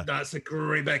 Yeah, that's a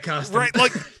great bit of casting. Right,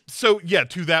 like so. Yeah,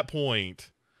 to that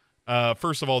point.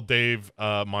 First of all, Dave,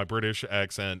 my British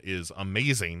accent is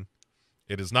amazing.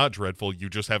 It is not dreadful. You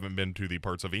just haven't been to the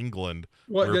parts of England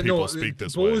where people speak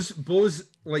this way. Bo's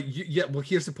like, well,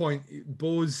 here's the point.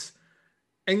 Bo's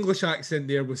English accent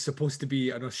there was supposed to be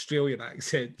an Australian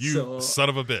accent. You son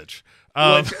of a bitch.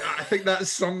 Which I think that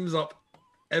sums up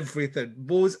everything.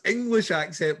 Bo's English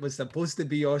accent was supposed to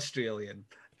be Australian.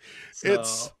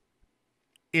 So.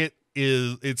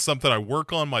 It's something I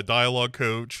work on. My dialogue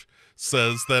coach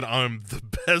says that I'm the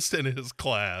best in his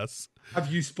class.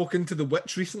 Have you spoken to the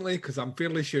witch recently? Because I'm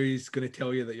fairly sure he's going to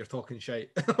tell you that you're talking shite.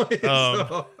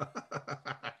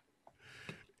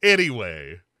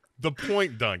 Anyway, the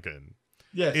point, Duncan,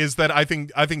 is that I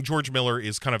think George Miller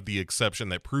is kind of the exception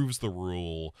that proves the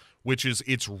rule, which is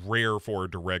it's rare for a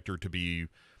director to be,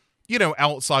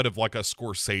 outside of like a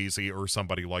Scorsese or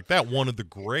somebody like that, one of the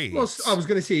greats. Well, I was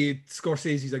going to say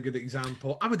Scorsese's a good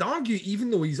example. I would argue, even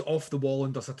though he's off the wall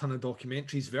and does a ton of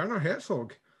documentaries, Werner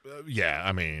Herzog.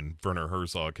 I mean, Werner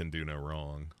Herzog can do no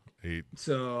wrong.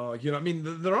 So,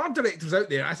 there are directors out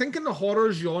there. I think in the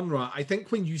horror genre, I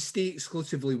think when you stay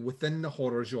exclusively within the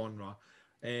horror genre,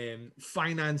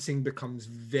 financing becomes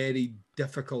very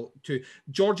difficult to.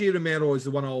 George A. Romero is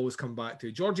the one I always come back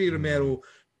to. George A. Romero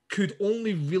could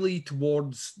only really for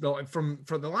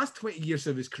the last 20 years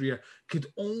of his career, could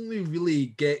only really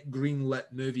get greenlit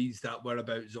movies that were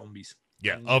about zombies.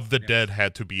 Yeah, Of the Dead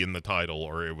had to be in the title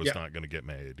or it was not going to get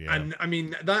made. Yeah. And I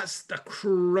mean, that's a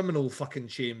criminal fucking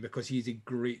shame because he's a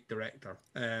great director.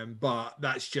 But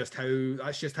that's just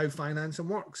how financing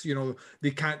works. They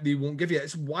won't give you it.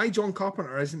 It's why John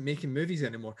Carpenter isn't making movies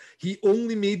anymore. He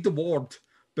only made The Ward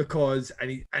because,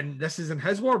 and this is in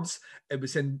his words, it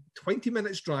was in 20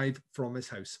 minutes drive from his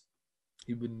house.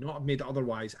 He would not have made it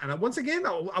otherwise. And once again,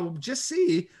 I will just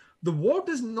say, The Ward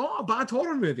is not a bad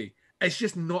horror movie. It's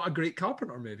just not a great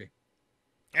Carpenter movie.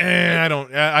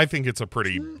 I think it's a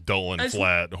pretty dull and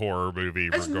flat horror movie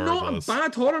regardless. It's not a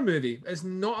bad horror movie. It's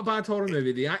not a bad horror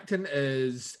movie. The acting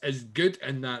is good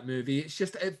in that movie. It's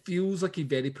just, it feels like a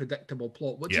very predictable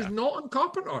plot, which is not on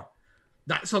Carpenter.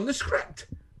 That's on the script.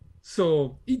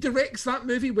 So he directs that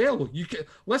movie well. You can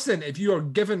listen, if you are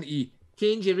given a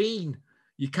tangerine,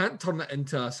 you can't turn it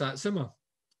into a satsuma.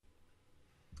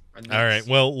 All right.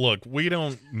 Well, look, we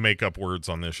don't make up words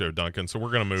on this show, Duncan, so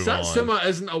we're going to move on. Satsuma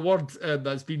isn't a word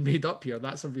that's been made up here.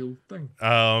 That's a real thing.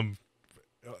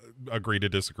 Agree to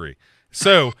disagree.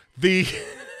 So when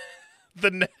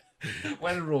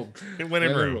in Rome. When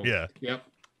in Rome, yeah. Yep.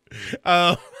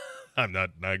 I'm not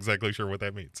exactly sure what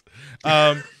that means.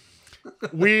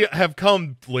 We have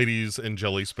come, ladies and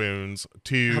jelly spoons,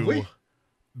 to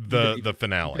the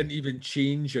finale. You didn't even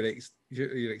change your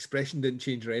expression, didn't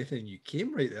change or anything. You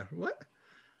came right there. What?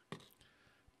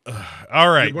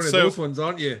 All right. You're one of those ones,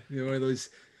 aren't you? You're one of those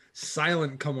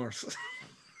silent comers.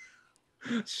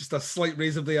 It's just a slight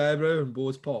raise of the eyebrow and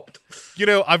Bo's popped.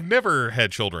 I've never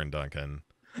had children, Duncan,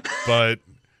 but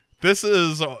this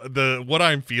is what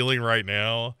I'm feeling right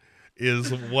now.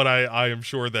 Is what I am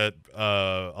sure that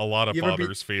a lot of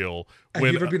fathers feel. Have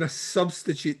you ever been a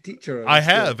substitute teacher? I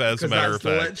have, as a matter of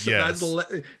fact. Yes.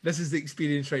 This is the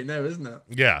experience right now, isn't it?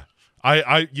 Yeah.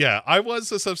 I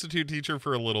was a substitute teacher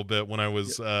for a little bit when I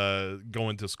was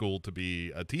going to school to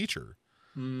be a teacher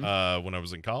when I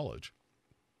was in college.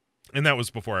 And that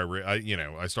was before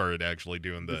I started actually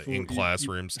doing the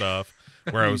in-classroom stuff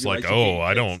where I was like,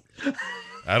 I don't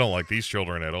like these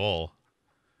children at all.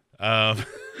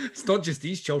 It's not just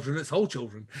these children; it's whole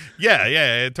children. Yeah.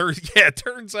 It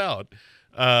turns out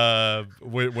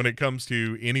when it comes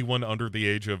to anyone under the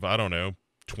age of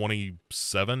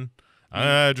 27,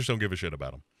 I just don't give a shit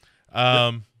about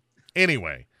them.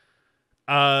 Anyway,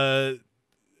 I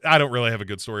don't really have a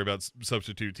good story about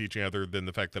substitute teaching other than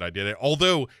the fact that I did it.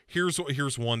 Although here's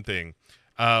one thing.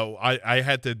 I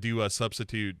had to do a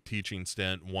substitute teaching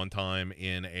stint one time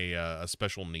in a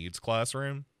special needs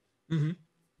classroom. Mm-hmm.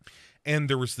 And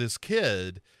there was this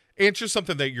kid, and it's just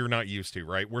something that you're not used to,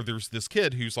 right? Where there's this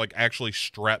kid who's like actually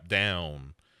strapped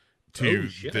down to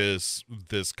this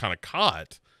kind of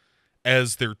cot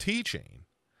as they're teaching.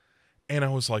 And I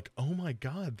was like, oh my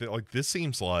God, like this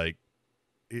seems like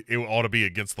it ought to be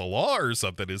against the law or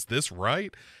something. Is this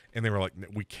right? And they were like,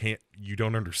 we can't, you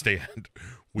don't understand.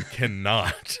 We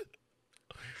cannot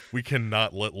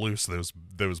let loose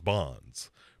those bonds,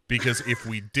 because if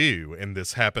we do, and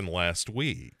this happened last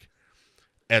week,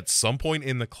 at some point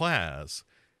in the class,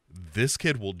 this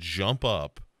kid will jump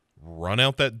up, run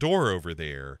out that door over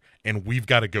there, and we've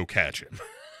got to go catch him.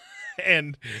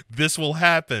 And this will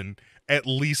happen at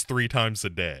least 3 times a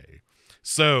day.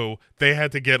 So they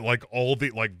had to get like all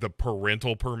the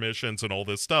parental permissions and all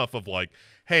this stuff of like,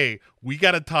 hey, we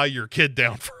got to tie your kid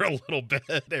down for a little bit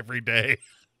every day.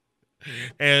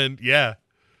 And yeah,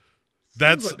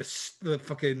 that's like the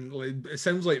fucking, like, it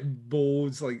sounds like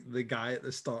Bo's like the guy at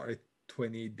the start of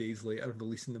 28 Days Later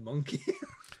releasing the monkey.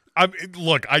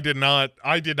 Look, I did not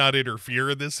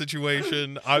interfere in this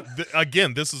situation.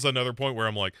 Again, this is another point where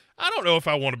I'm like, I don't know if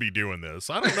I want to be doing this.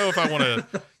 I don't know if I want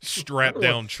to strap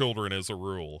down children as a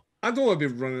rule. I don't want to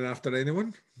be running after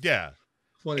anyone. Yeah.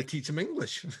 I want to teach them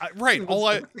English. Right.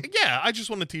 I just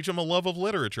want to teach them a love of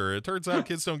literature. It turns out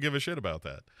kids don't give a shit about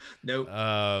that.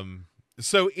 No.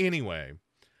 So anyway,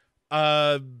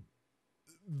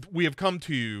 we have come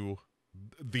to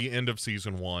the end of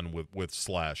season 1 with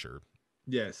Slasher.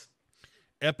 Yes.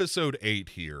 Episode 8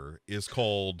 here is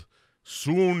called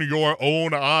Soon Your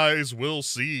Own Eyes Will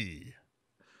See.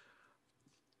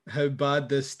 How bad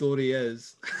this story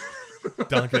is.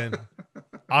 Duncan,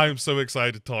 I'm so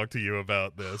excited to talk to you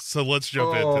about this. So let's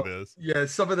jump into this. Yeah,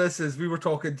 some of this is, we were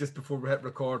talking just before we hit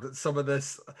record, some of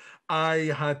this,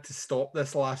 I had to stop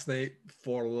this last night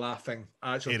for laughing.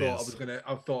 I actually thought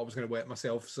I was gonna wet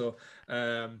myself. So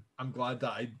I'm glad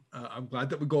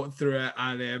that we got through it.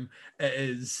 And it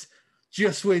is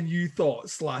just when you thought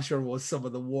Slasher was some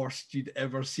of the worst you'd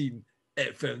ever seen,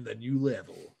 it found a new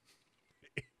level.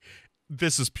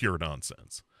 This is pure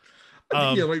nonsense.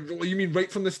 Yeah, like, you mean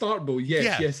right from the start, Bo?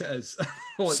 Yes, it is.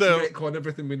 Let's retcon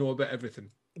everything we know about everything.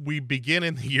 We begin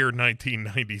in the year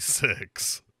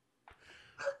 1996,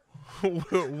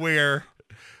 where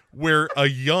a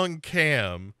young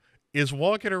Cam is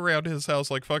walking around his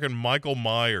house like fucking Michael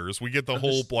Myers. We get the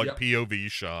whole POV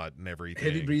shot and everything.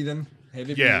 Heavy breathing.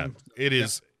 Yeah, it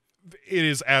is. It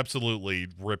is absolutely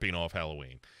ripping off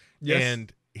Halloween. Yes.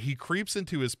 And he creeps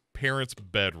into his parents'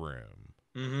 bedroom,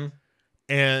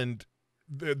 and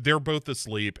they're both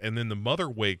asleep, and then the mother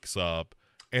wakes up,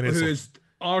 and who is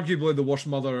arguably the worst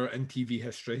mother in TV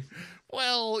history.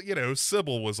 Well,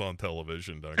 Sybil was on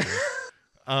television,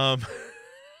 Duncan.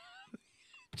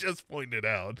 Just pointed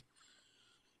out.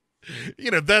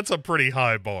 That's a pretty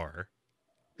high bar.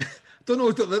 Don't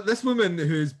know, this woman,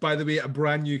 who's, by the way, a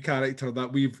brand new character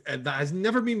that has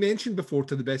never been mentioned before,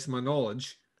 to the best of my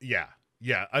knowledge.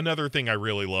 Yeah, another thing I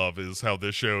really love is how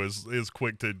this show is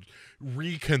quick to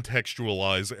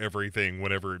recontextualize everything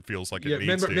whenever it feels like it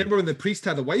needs to. Remember when the priest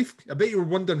had a wife? I bet you were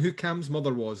wondering who Cam's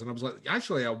mother was, and I was like,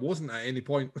 actually, I wasn't at any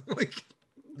point.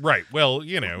 Right. Well,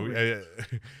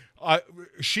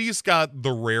 she's got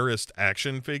the rarest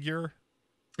action figure.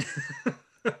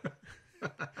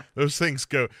 Those things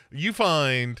go. You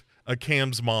find a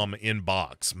Cam's mom in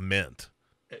box mint.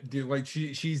 Do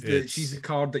she's the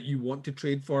card that you want to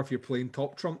trade for if you're playing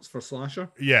top trumps for Slasher?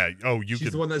 Yeah. Oh,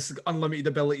 she's the one that's unlimited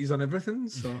abilities on everything.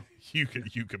 So you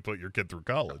could put your kid through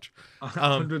college.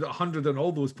 100 on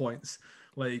all those points.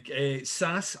 Like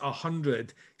sass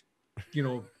 100.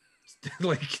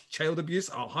 Like child abuse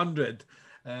 100.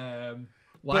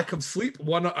 Lack of sleep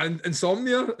 1.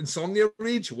 Insomnia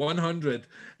rage 100.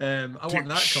 I want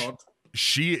that card.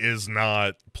 She is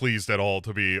not pleased at all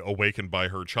to be awakened by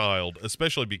her child,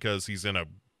 especially because he's in a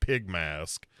pig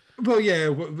mask. Well, yeah,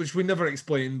 which we never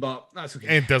explained, but that's okay.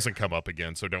 And it doesn't come up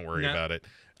again, so don't worry about it.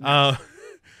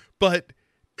 But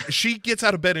she gets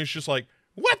out of bed and is just like,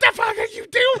 what the fuck are you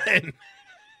doing?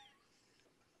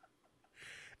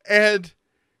 And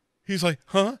he's like,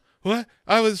 huh? What?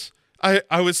 I was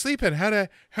sleeping. How'd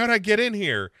I get in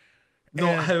here?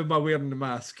 How am I wearing the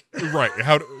mask? Right.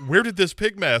 Where did this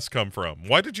pig mask come from?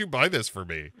 Why did you buy this for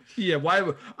me? Yeah, why?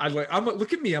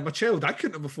 Look at me. I'm a child. I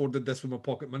couldn't have afforded this with my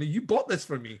pocket money. You bought this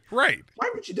for me. Right.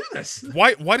 Why would you do this?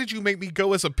 Why did you make me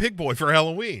go as a pig boy for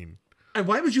Halloween? And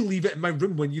why would you leave it in my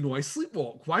room when I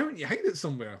sleepwalk? Why wouldn't you hide it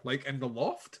somewhere, like in the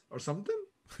loft or something?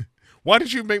 Why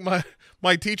did you make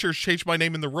my teachers change my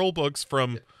name in the roll books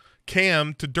from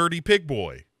Cam to Dirty Pig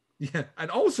Boy? Yeah,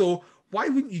 and also, why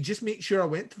wouldn't you just make sure I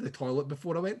went to the toilet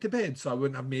before I went to bed so I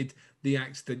wouldn't have made the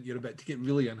accident you're about to get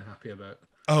really unhappy about?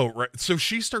 Oh, right. So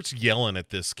she starts yelling at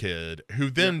this kid, who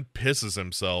then pisses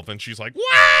himself, and she's like,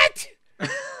 what?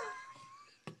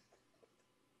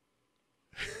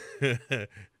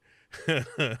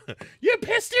 You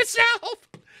pissed yourself.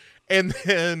 And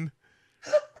then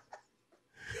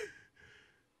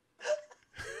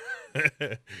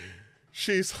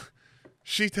she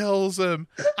tells him,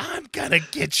 I'm gonna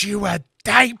get you a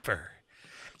diaper.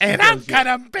 And I'm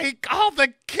gonna make all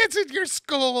the kids in your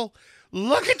school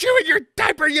look at you in your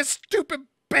diaper, you stupid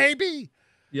baby.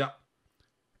 Yeah.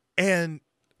 And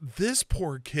this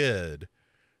poor kid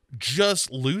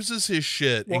just loses his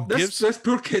shit. Well, and this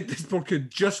poor kid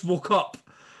just woke up.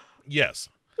 Yes.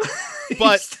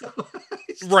 But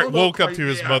he's woke up to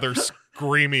his mother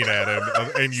screaming at him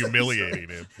and humiliating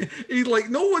him. He's like,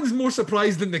 no one's more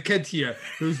surprised than the kid here,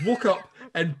 who's woke up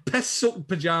in piss-soaked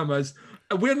pajamas,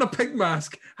 wearing a pig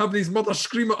mask, having his mother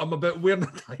scream at him about wearing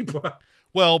a diaper.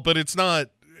 Well, but it's not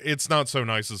so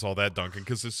nice as all that, Duncan,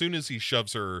 because as soon as he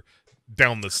shoves her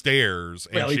down the stairs,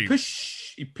 and he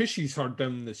pushes her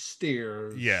down the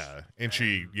stairs. Yeah, and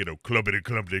she,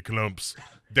 clumpity clumps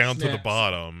down to the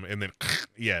bottom, and then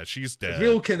yeah, she's dead. A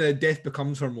real kind of death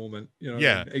becomes her moment,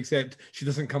 Yeah. Except she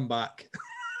doesn't come back.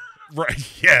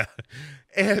 Right, yeah.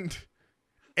 And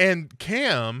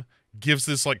Cam gives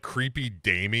this like creepy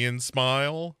Damien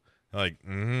smile. Like,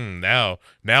 now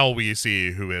we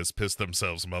see who has pissed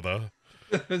themselves, mother.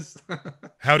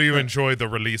 How do you enjoy the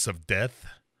release of death?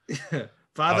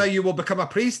 Father, you will become a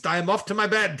priest. I am off to my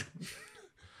bed.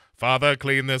 Father,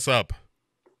 clean this up.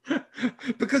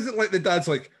 Because the dad's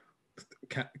like,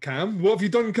 Cam, what have you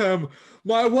done, Cam?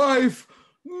 My wife.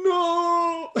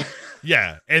 No.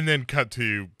 Yeah, and then cut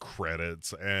to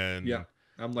credits, and yeah,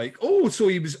 I'm like, oh, so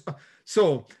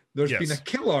there's been a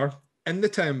killer in the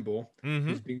temple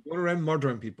who's been going around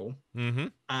murdering people,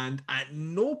 and at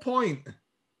no point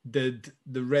did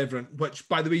the Reverend, which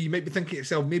by the way, you might be thinking to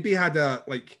yourself, maybe he had a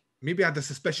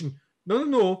suspicion.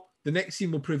 No. The next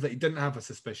scene will prove that he didn't have a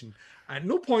suspicion. At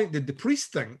no point did the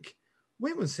priest think,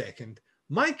 wait 1 second,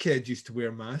 my kid used to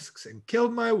wear masks and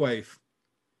killed my wife.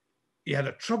 He had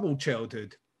a troubled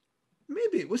childhood.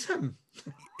 Maybe it was him.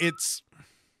 It's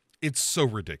so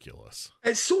ridiculous.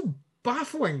 It's so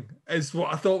baffling, is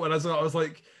what I thought when I saw it. I was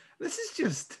like, this is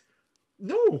just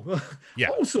no. Yeah.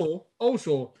 Also,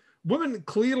 woman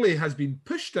clearly has been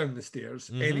pushed down the stairs.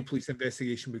 Any police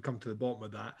investigation would come to the bottom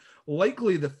of that.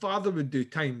 Likely the father would do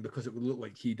time because it would look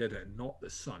like he did it, not the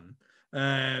son.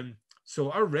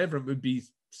 So our Reverend would be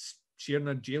sharing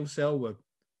a jail cell with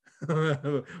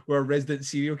a resident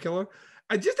serial killer.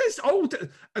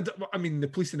 The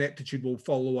police ineptitude will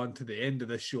follow on to the end of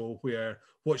this show, where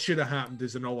what should have happened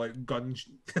is an all-out gun,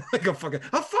 like a firefight,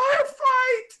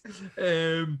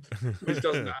 which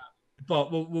doesn't happen.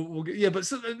 But we'll get, yeah. But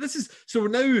so we're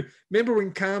now, remember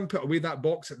when Cam put away that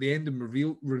box at the end and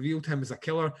revealed him as a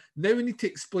killer? Now we need to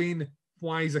explain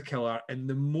why he's a killer in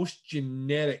the most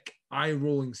generic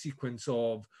eye-rolling sequence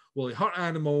of, well, he hurt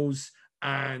animals,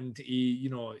 and he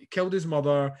killed his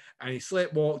mother, and he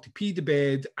sleptwalked, he peed the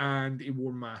bed, and he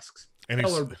wore masks. And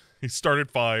he started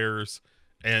fires,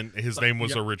 and his name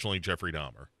was originally Jeffrey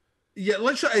Dahmer. Yeah,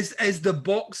 literally, as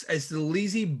the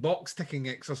lazy box ticking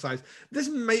exercise. This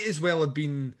might as well have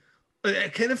been.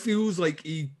 It kind of feels like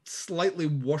a slightly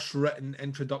worse written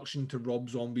introduction to Rob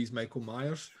Zombie's Michael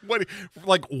Myers.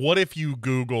 What if you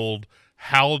Googled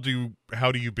how do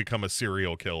you become a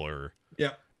serial killer?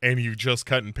 Yeah. And you just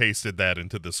cut and pasted that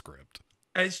into the script.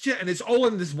 And it's all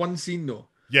in this one scene though.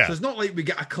 Yeah. So it's not like we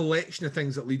get a collection of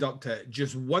things that lead up to it.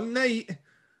 Just one night.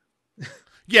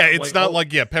 Yeah, it's not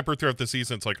pepper throughout the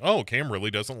season. It's like, oh, Cam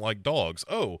really doesn't like dogs.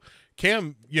 Oh,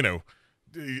 Cam,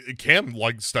 Cam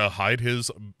likes to hide his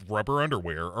rubber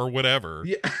underwear or whatever.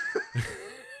 Yeah.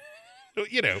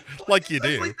 Like you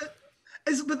do.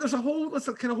 But there's a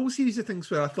whole series of things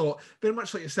where I thought, very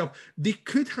much like yourself, they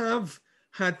could have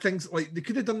had things like, they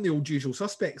could have done the old Usual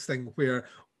Suspects thing where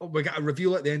we got a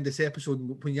reveal at the end of this episode,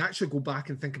 and when you actually go back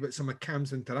and think about some of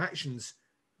Cam's interactions,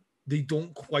 they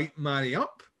don't quite marry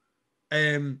up,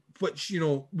 which,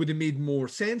 would have made more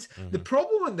sense. The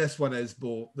problem in this one is,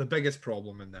 Bo, the biggest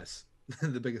problem in this,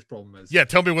 yeah,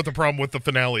 tell me what the problem with the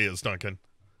finale is, Duncan.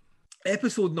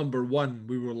 Episode number 1,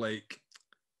 we were like,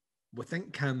 we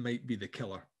think Cam might be the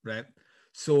killer, right?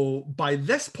 So by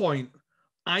this point,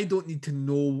 I don't need to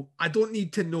know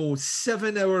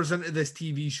 7 hours into this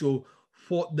TV show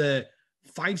what the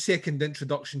 5-second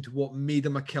introduction to what made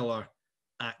him a killer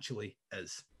actually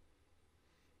is.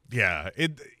 Yeah,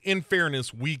 in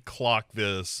fairness, we clocked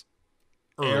this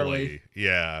early.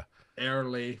 Yeah.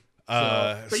 Early.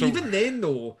 Even then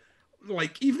though,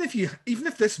 like even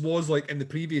if this was like in the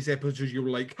previous episodes, you were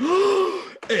like,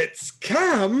 oh, it's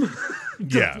Cam.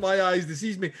 Yeah. My eyes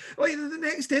deceives me. Like the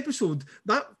next episode,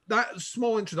 that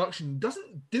small introduction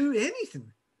doesn't do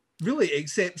anything really,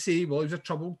 except say, well, he was a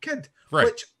troubled kid. Right.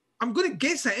 Which I'm going to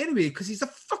guess that anyway because he's a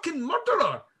fucking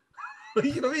murderer.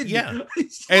 You know what I mean? Yeah.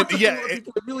 He's And a lot of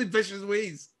people in really vicious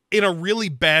ways. In a really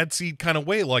bad seed kind of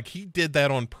way. Like, he did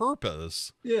that on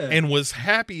purpose. Yeah. And was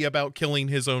happy about killing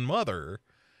his own mother.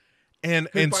 And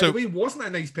Who, by so, the way, wasn't a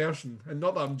nice person. And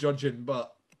not that I'm judging,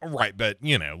 but... Right, but,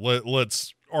 you know,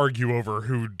 let's argue over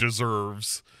who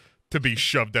deserves to be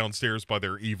shoved downstairs by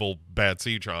their evil bad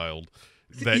sea child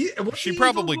that she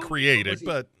probably created,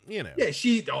 but, you know. Yeah,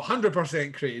 she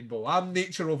 100% created, Bo. I'm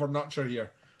nature over nurture here.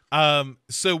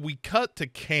 So we cut to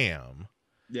Cam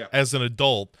as an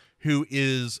adult who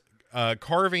is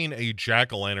carving a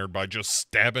jack-o'-lantern by just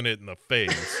stabbing it in the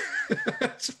face.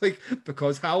 It's like,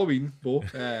 because Halloween, Bo.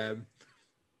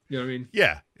 You know what I mean?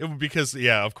 Yeah, because,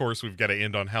 of course, we've got to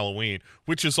end on Halloween,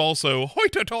 which is also,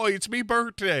 hoity-toity, it's me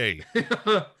birthday.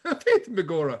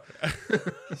 Megora.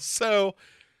 So,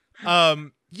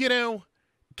 you know,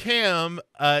 Cam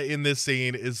in this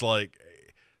scene is like,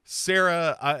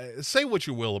 Sarah, say what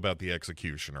you will about the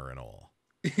executioner and all.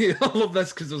 Yeah, I love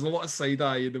this because there's a lot of side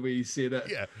eye in the way you say that.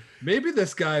 Yeah. Maybe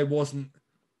this guy wasn't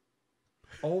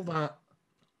all that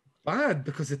bad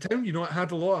because the town, you know, it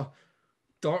had a lot of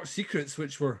dark secrets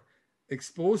which were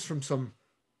exposed from some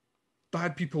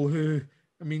bad people who,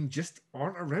 I mean, just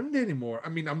aren't around anymore. I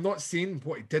mean, I'm not saying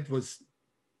what he did was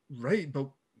right, but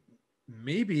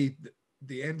maybe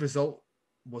the end result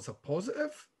was a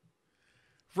positive.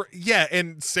 Yeah,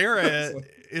 and Sarah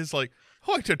is like,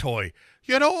 hoity-toity,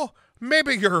 you know,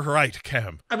 maybe you're right,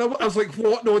 Cam. And I was like,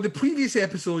 what? No, in the previous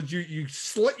episode, you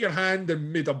slit your hand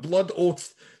and made a blood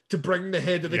oath to bring the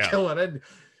head of the killer in.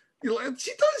 You know,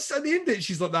 she does at the end of it,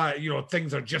 she's like that, you know,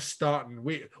 things are just starting.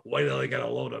 Wait, why do they get a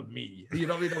load of me? You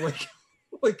know what I mean? I'm like,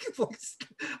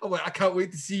 I can't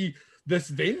wait to see this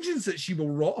vengeance that she will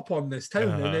wrought upon this town.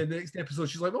 And then the next episode,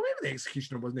 she's like, well, maybe the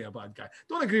executioner wasn't a bad guy.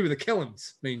 Don't agree with the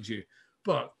killings, mind you.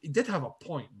 But he did have a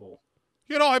point, Bo.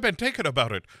 You know, I've been thinking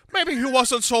about it. Maybe he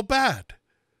wasn't so bad.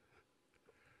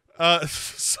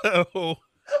 So...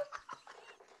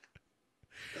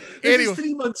 It's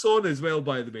 3 months on as well,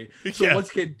 by the way. So once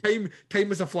again,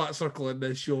 time is a flat circle in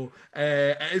this show.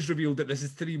 It is revealed that this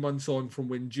is 3 months on from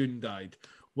when June died,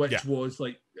 which was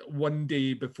like 1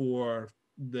 day before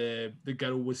the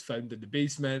girl was found in the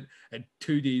basement, and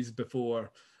 2 days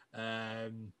before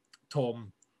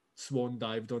Tom swan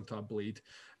dived onto a blade.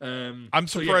 I'm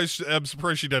surprised. I'm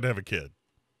surprised she doesn't have a kid.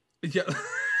 Yeah,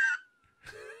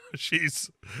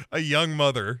 she's a young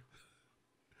mother,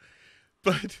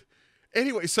 but.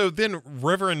 Anyway, so then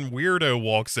Reverend Weirdo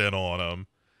walks in on him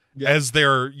as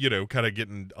they're, you know, kind of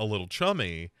getting a little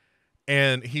chummy.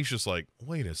 And he's just like,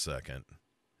 wait a second.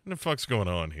 What the fuck's going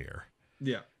on here?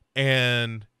 Yeah.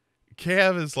 And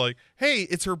Cav is like, hey,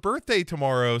 it's her birthday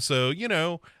tomorrow. So, you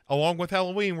know, along with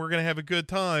Halloween, we're going to have a good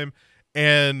time.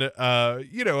 And,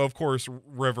 you know, of course,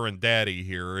 Reverend Daddy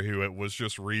here, who it was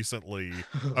just recently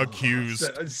accused.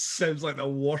 It sounds like the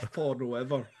worst porno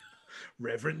ever.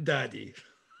 Reverend Daddy.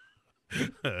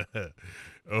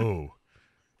 Oh,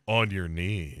 on your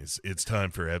knees. It's time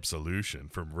for absolution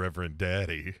from Reverend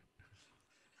Daddy.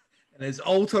 And his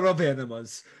altar of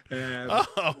enemas. Oh,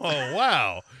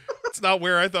 wow. It's not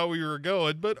where I thought we were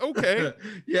going, but okay.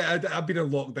 Yeah, I've been in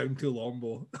lockdown too long,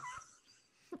 Bo.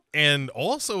 And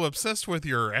also obsessed with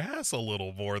your ass a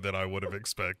little more than I would have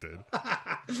expected.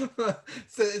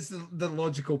 It's the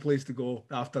logical place to go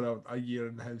after a year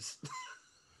in the house.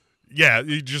 Yeah,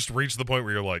 you just reach the point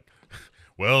where you're like,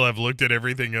 well, I've looked at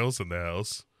everything else in the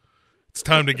house. It's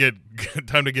time to get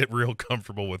real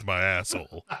comfortable with my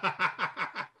asshole.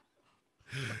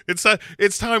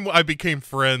 It's time I became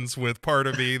friends with part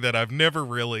of me that I've never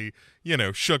really, you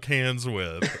know, shook hands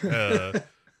with.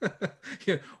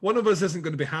 Yeah, one of us isn't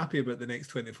going to be happy about the next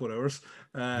 24 hours.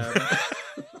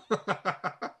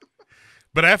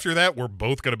 But after that, we're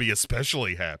both going to be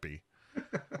especially happy.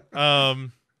 I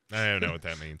don't know what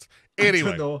that means.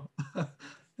 Anyway,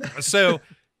 so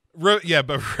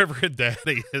but Reverend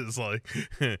Daddy is like,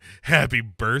 happy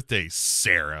birthday,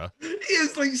 Sarah. He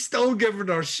is like still giving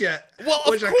her shit. Well,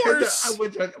 of course.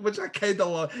 Which I kind of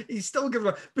love. He's still giving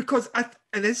her, because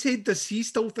in his head, does he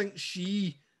still think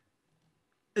she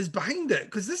is behind it?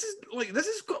 Because this is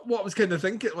what I was kind of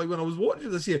thinking, like when I was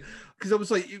watching this here, because I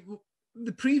was like,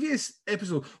 the previous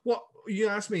episode, what you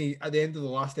asked me at the end of the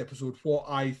last episode, what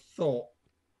I thought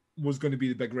was going to be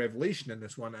the big revelation in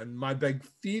this one, and my big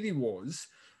theory was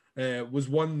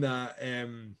one that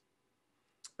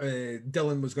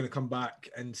Dylan was going to come back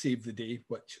and save the day,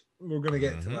 which we're going to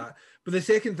get to that. But the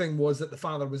second thing was that the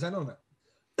father was in on it.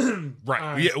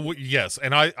 Right. Yes.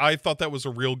 And I thought that was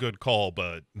a real good call,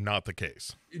 but not the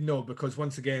case. No, because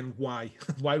once again, why?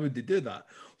 Why would they do that?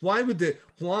 Why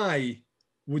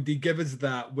would they give us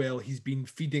that? Well, he's been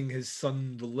feeding his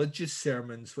son religious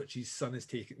sermons, which his son is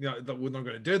taking. No, that we're not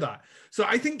going to do that. So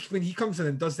I think when he comes in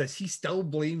and does this, he still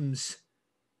blames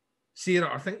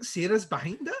Sarah. I think Sarah's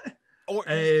behind it. Or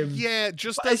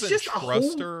just doesn't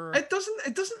trust her. It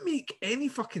doesn't make any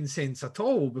fucking sense at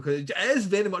all, because it is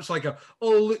very much like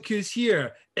oh, look who's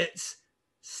here. It's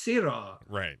Sarah.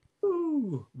 Right.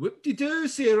 Ooh, whoop-de-doo,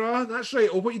 Sarah. That's right.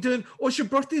 Oh, what are you doing? Oh, it's your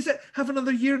birthday. Is it? Have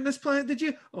another year on this planet, did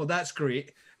you? Oh, that's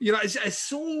great. You know, it's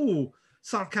so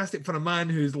sarcastic for a man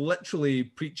who's literally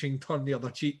preaching turn the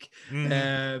other cheek.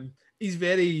 He's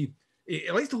very...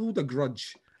 He likes to hold a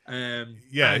grudge.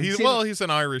 He's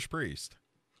an Irish priest.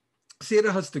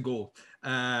 Sarah has to go,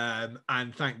 and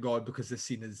thank God, because this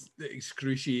scene is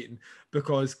excruciating,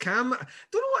 because Cam, I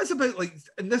don't know what it's about, like,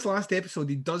 in this last episode,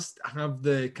 he does have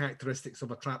the characteristics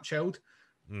of a trap child.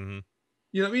 Mm-hmm.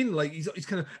 You know what I mean? Like, he's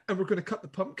kind of, and we're going to cut the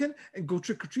pumpkin and go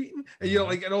trick-or-treating, and you know,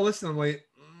 like, and all this, and I'm like,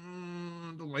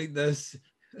 I don't like this.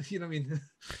 You know what I mean?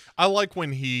 I like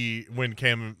when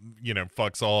Cam,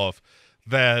 fucks off,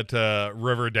 that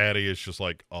River Daddy is just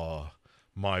like, oh,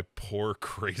 my poor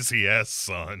crazy ass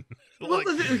son. Well,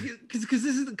 because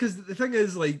the thing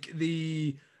is, like,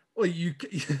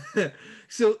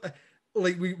 so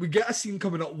like we get a scene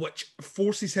coming up which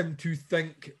forces him to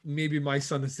think maybe my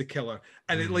son is the killer,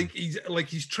 and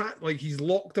he's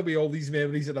locked away all these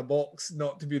memories in a box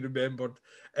not to be remembered.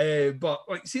 But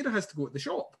like, Sarah has to go at the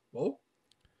shop. Well,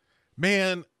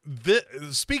 man,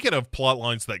 speaking of plot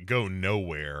lines that go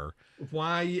nowhere.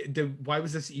 Why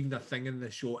was this even a thing in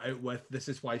the show? Out with this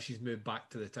is why she's moved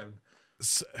back to the town.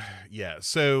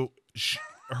 So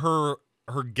her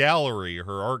gallery,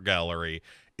 her art gallery,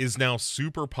 is now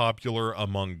super popular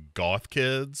among goth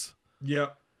kids. Yeah,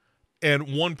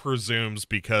 and one presumes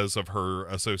because of her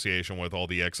association with all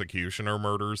the executioner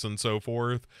murders and so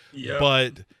forth. Yeah,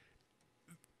 but.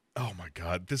 Oh my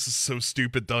God, this is so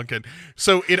stupid, Duncan.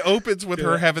 So it opens with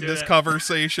her having this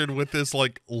conversation with this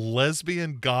like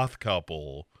lesbian goth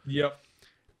couple. Yep.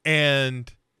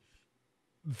 And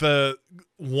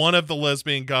one of the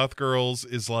lesbian goth girls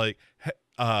is like,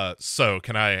 so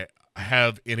can I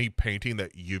have any painting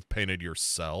that you've painted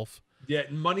yourself? Yeah,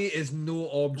 money is no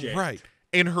object. Right.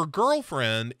 And her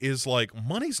girlfriend is like,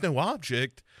 money's no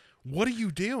object. What are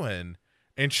you doing?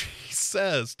 And she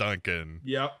says, Duncan.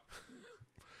 Yep.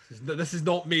 This is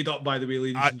not made up, by the way,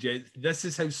 ladies and gents. This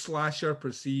is how Slasher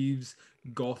perceives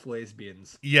goth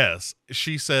lesbians. Yes.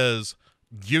 She says,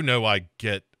 I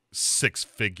get 6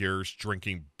 figures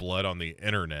drinking blood on the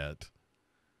internet.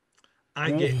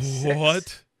 I get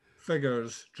 6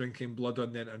 figures drinking blood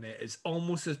on the internet. It's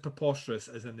almost as preposterous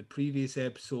as in the previous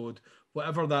episode.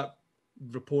 Whatever that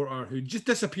reporter who just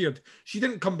disappeared. She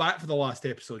didn't come back for the last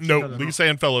episode. No, Lisa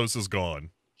Ann Fellows is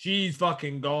gone. She's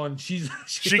fucking gone. She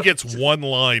gets one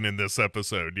line in this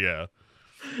episode. Yeah.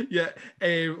 Yeah.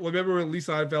 Remember when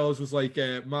Lisa Ann Fellows was like,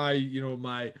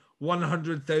 my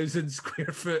 100,000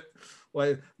 square foot,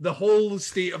 like the whole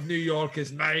state of New York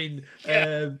is mine.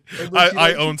 Yeah.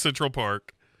 I own Central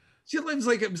Park. She lives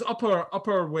like it was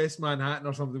upper West Manhattan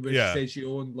or something, where she said she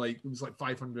owned like, it was like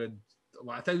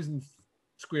 1,000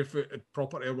 square foot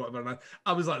property or whatever. And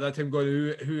I was like that time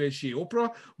going, who is she,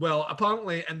 Oprah? Well,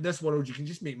 apparently in this world you can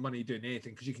just make money doing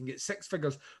anything, because you can get 6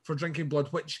 figures for drinking blood,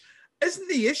 which isn't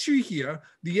the issue here.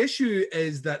 The issue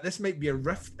is that this might be a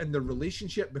rift in the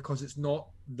relationship because it's not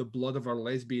the blood of our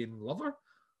lesbian lover.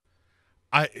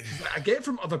 I get it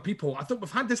from other people. I thought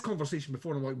we've had this conversation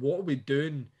before, and I'm like, what are we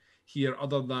doing here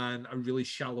other than a really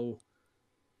shallow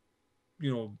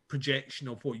projection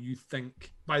of what you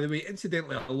think. By the way,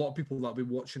 incidentally, a lot of people that will be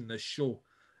watching this show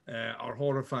are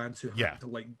horror fans who happen to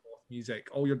like goth music.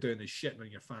 All you're doing is shitting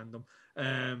on your fandom.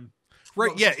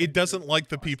 Right, yeah, it doesn't like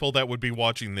the people that would be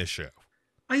watching this show.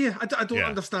 I don't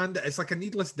understand it. It's like a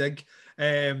needless dig.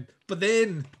 But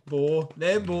then, Bo,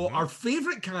 our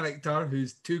favourite character,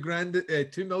 who's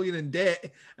 $2 million in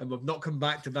debt, and we've not come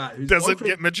back to that. Who's doesn't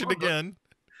get mentioned again.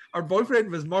 Our boyfriend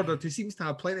was murdered, who seems to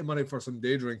have plenty of money for some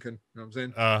day drinking. You know what I'm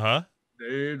saying? Uh-huh.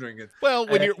 Day drinking. Well,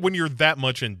 when you're that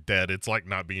much in debt, it's like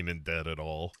not being in debt at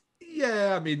all.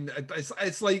 Yeah, I mean,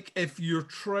 it's like if your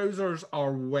trousers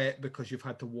are wet because you've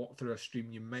had to walk through a stream,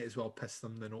 you might as well piss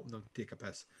them than open them to take a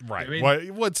piss. Right. You know what I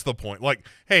mean? What's the point? Like,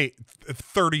 hey,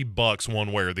 $30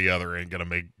 one way or the other ain't gonna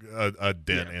make a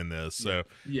dent in this. So,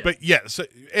 but yeah. So,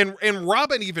 and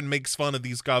Robin even makes fun of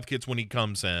these goth kids when he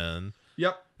comes in.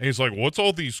 Yep. And he's like, "What's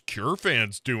all these Cure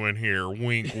fans doing here?"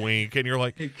 Wink, wink. And you're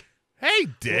like, "Hey,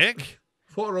 Dick,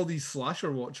 what are all these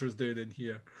slasher watchers doing in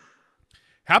here?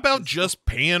 How about just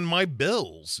paying my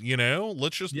bills?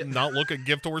 Let's just not look a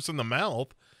gift horse in the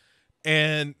mouth."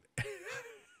 And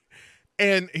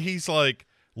he's like,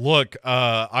 Look,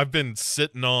 I've been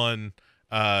sitting on,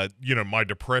 my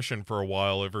depression for a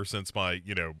while ever since my,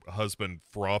 husband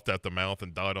frothed at the mouth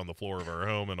and died on the floor of our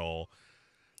home and all.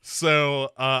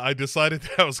 So I decided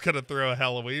that I was going to throw a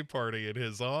Halloween party in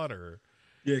his honor.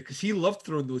 Yeah, because he loved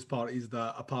throwing those parties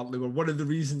that apparently were one of the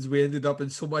reasons we ended up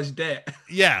in so much debt.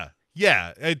 Yeah.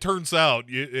 It turns out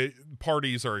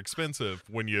parties are expensive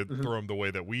when you throw them the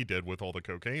way that we did with all the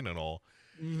cocaine and all.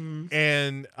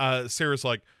 And Sarah's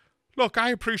like, look, I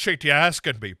appreciate you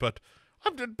asking me, but I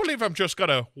believe I'm just going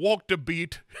to walk the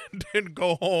beat and then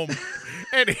go home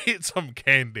and eat some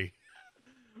candy.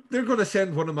 They're going to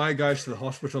send one of my guys to the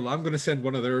hospital. I'm going to send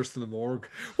one of theirs to the morgue.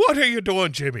 What are you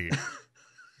doing, Jimmy?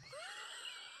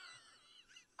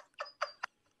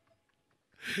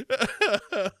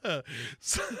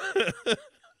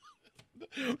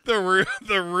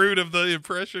 The root of the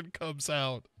impression comes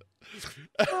out.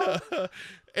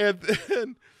 And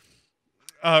then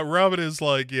Robin is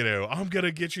like, I'm going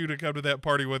to get you to come to that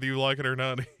party whether you like it or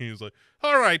not. And he's like,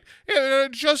 all right,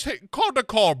 just call the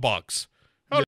call box.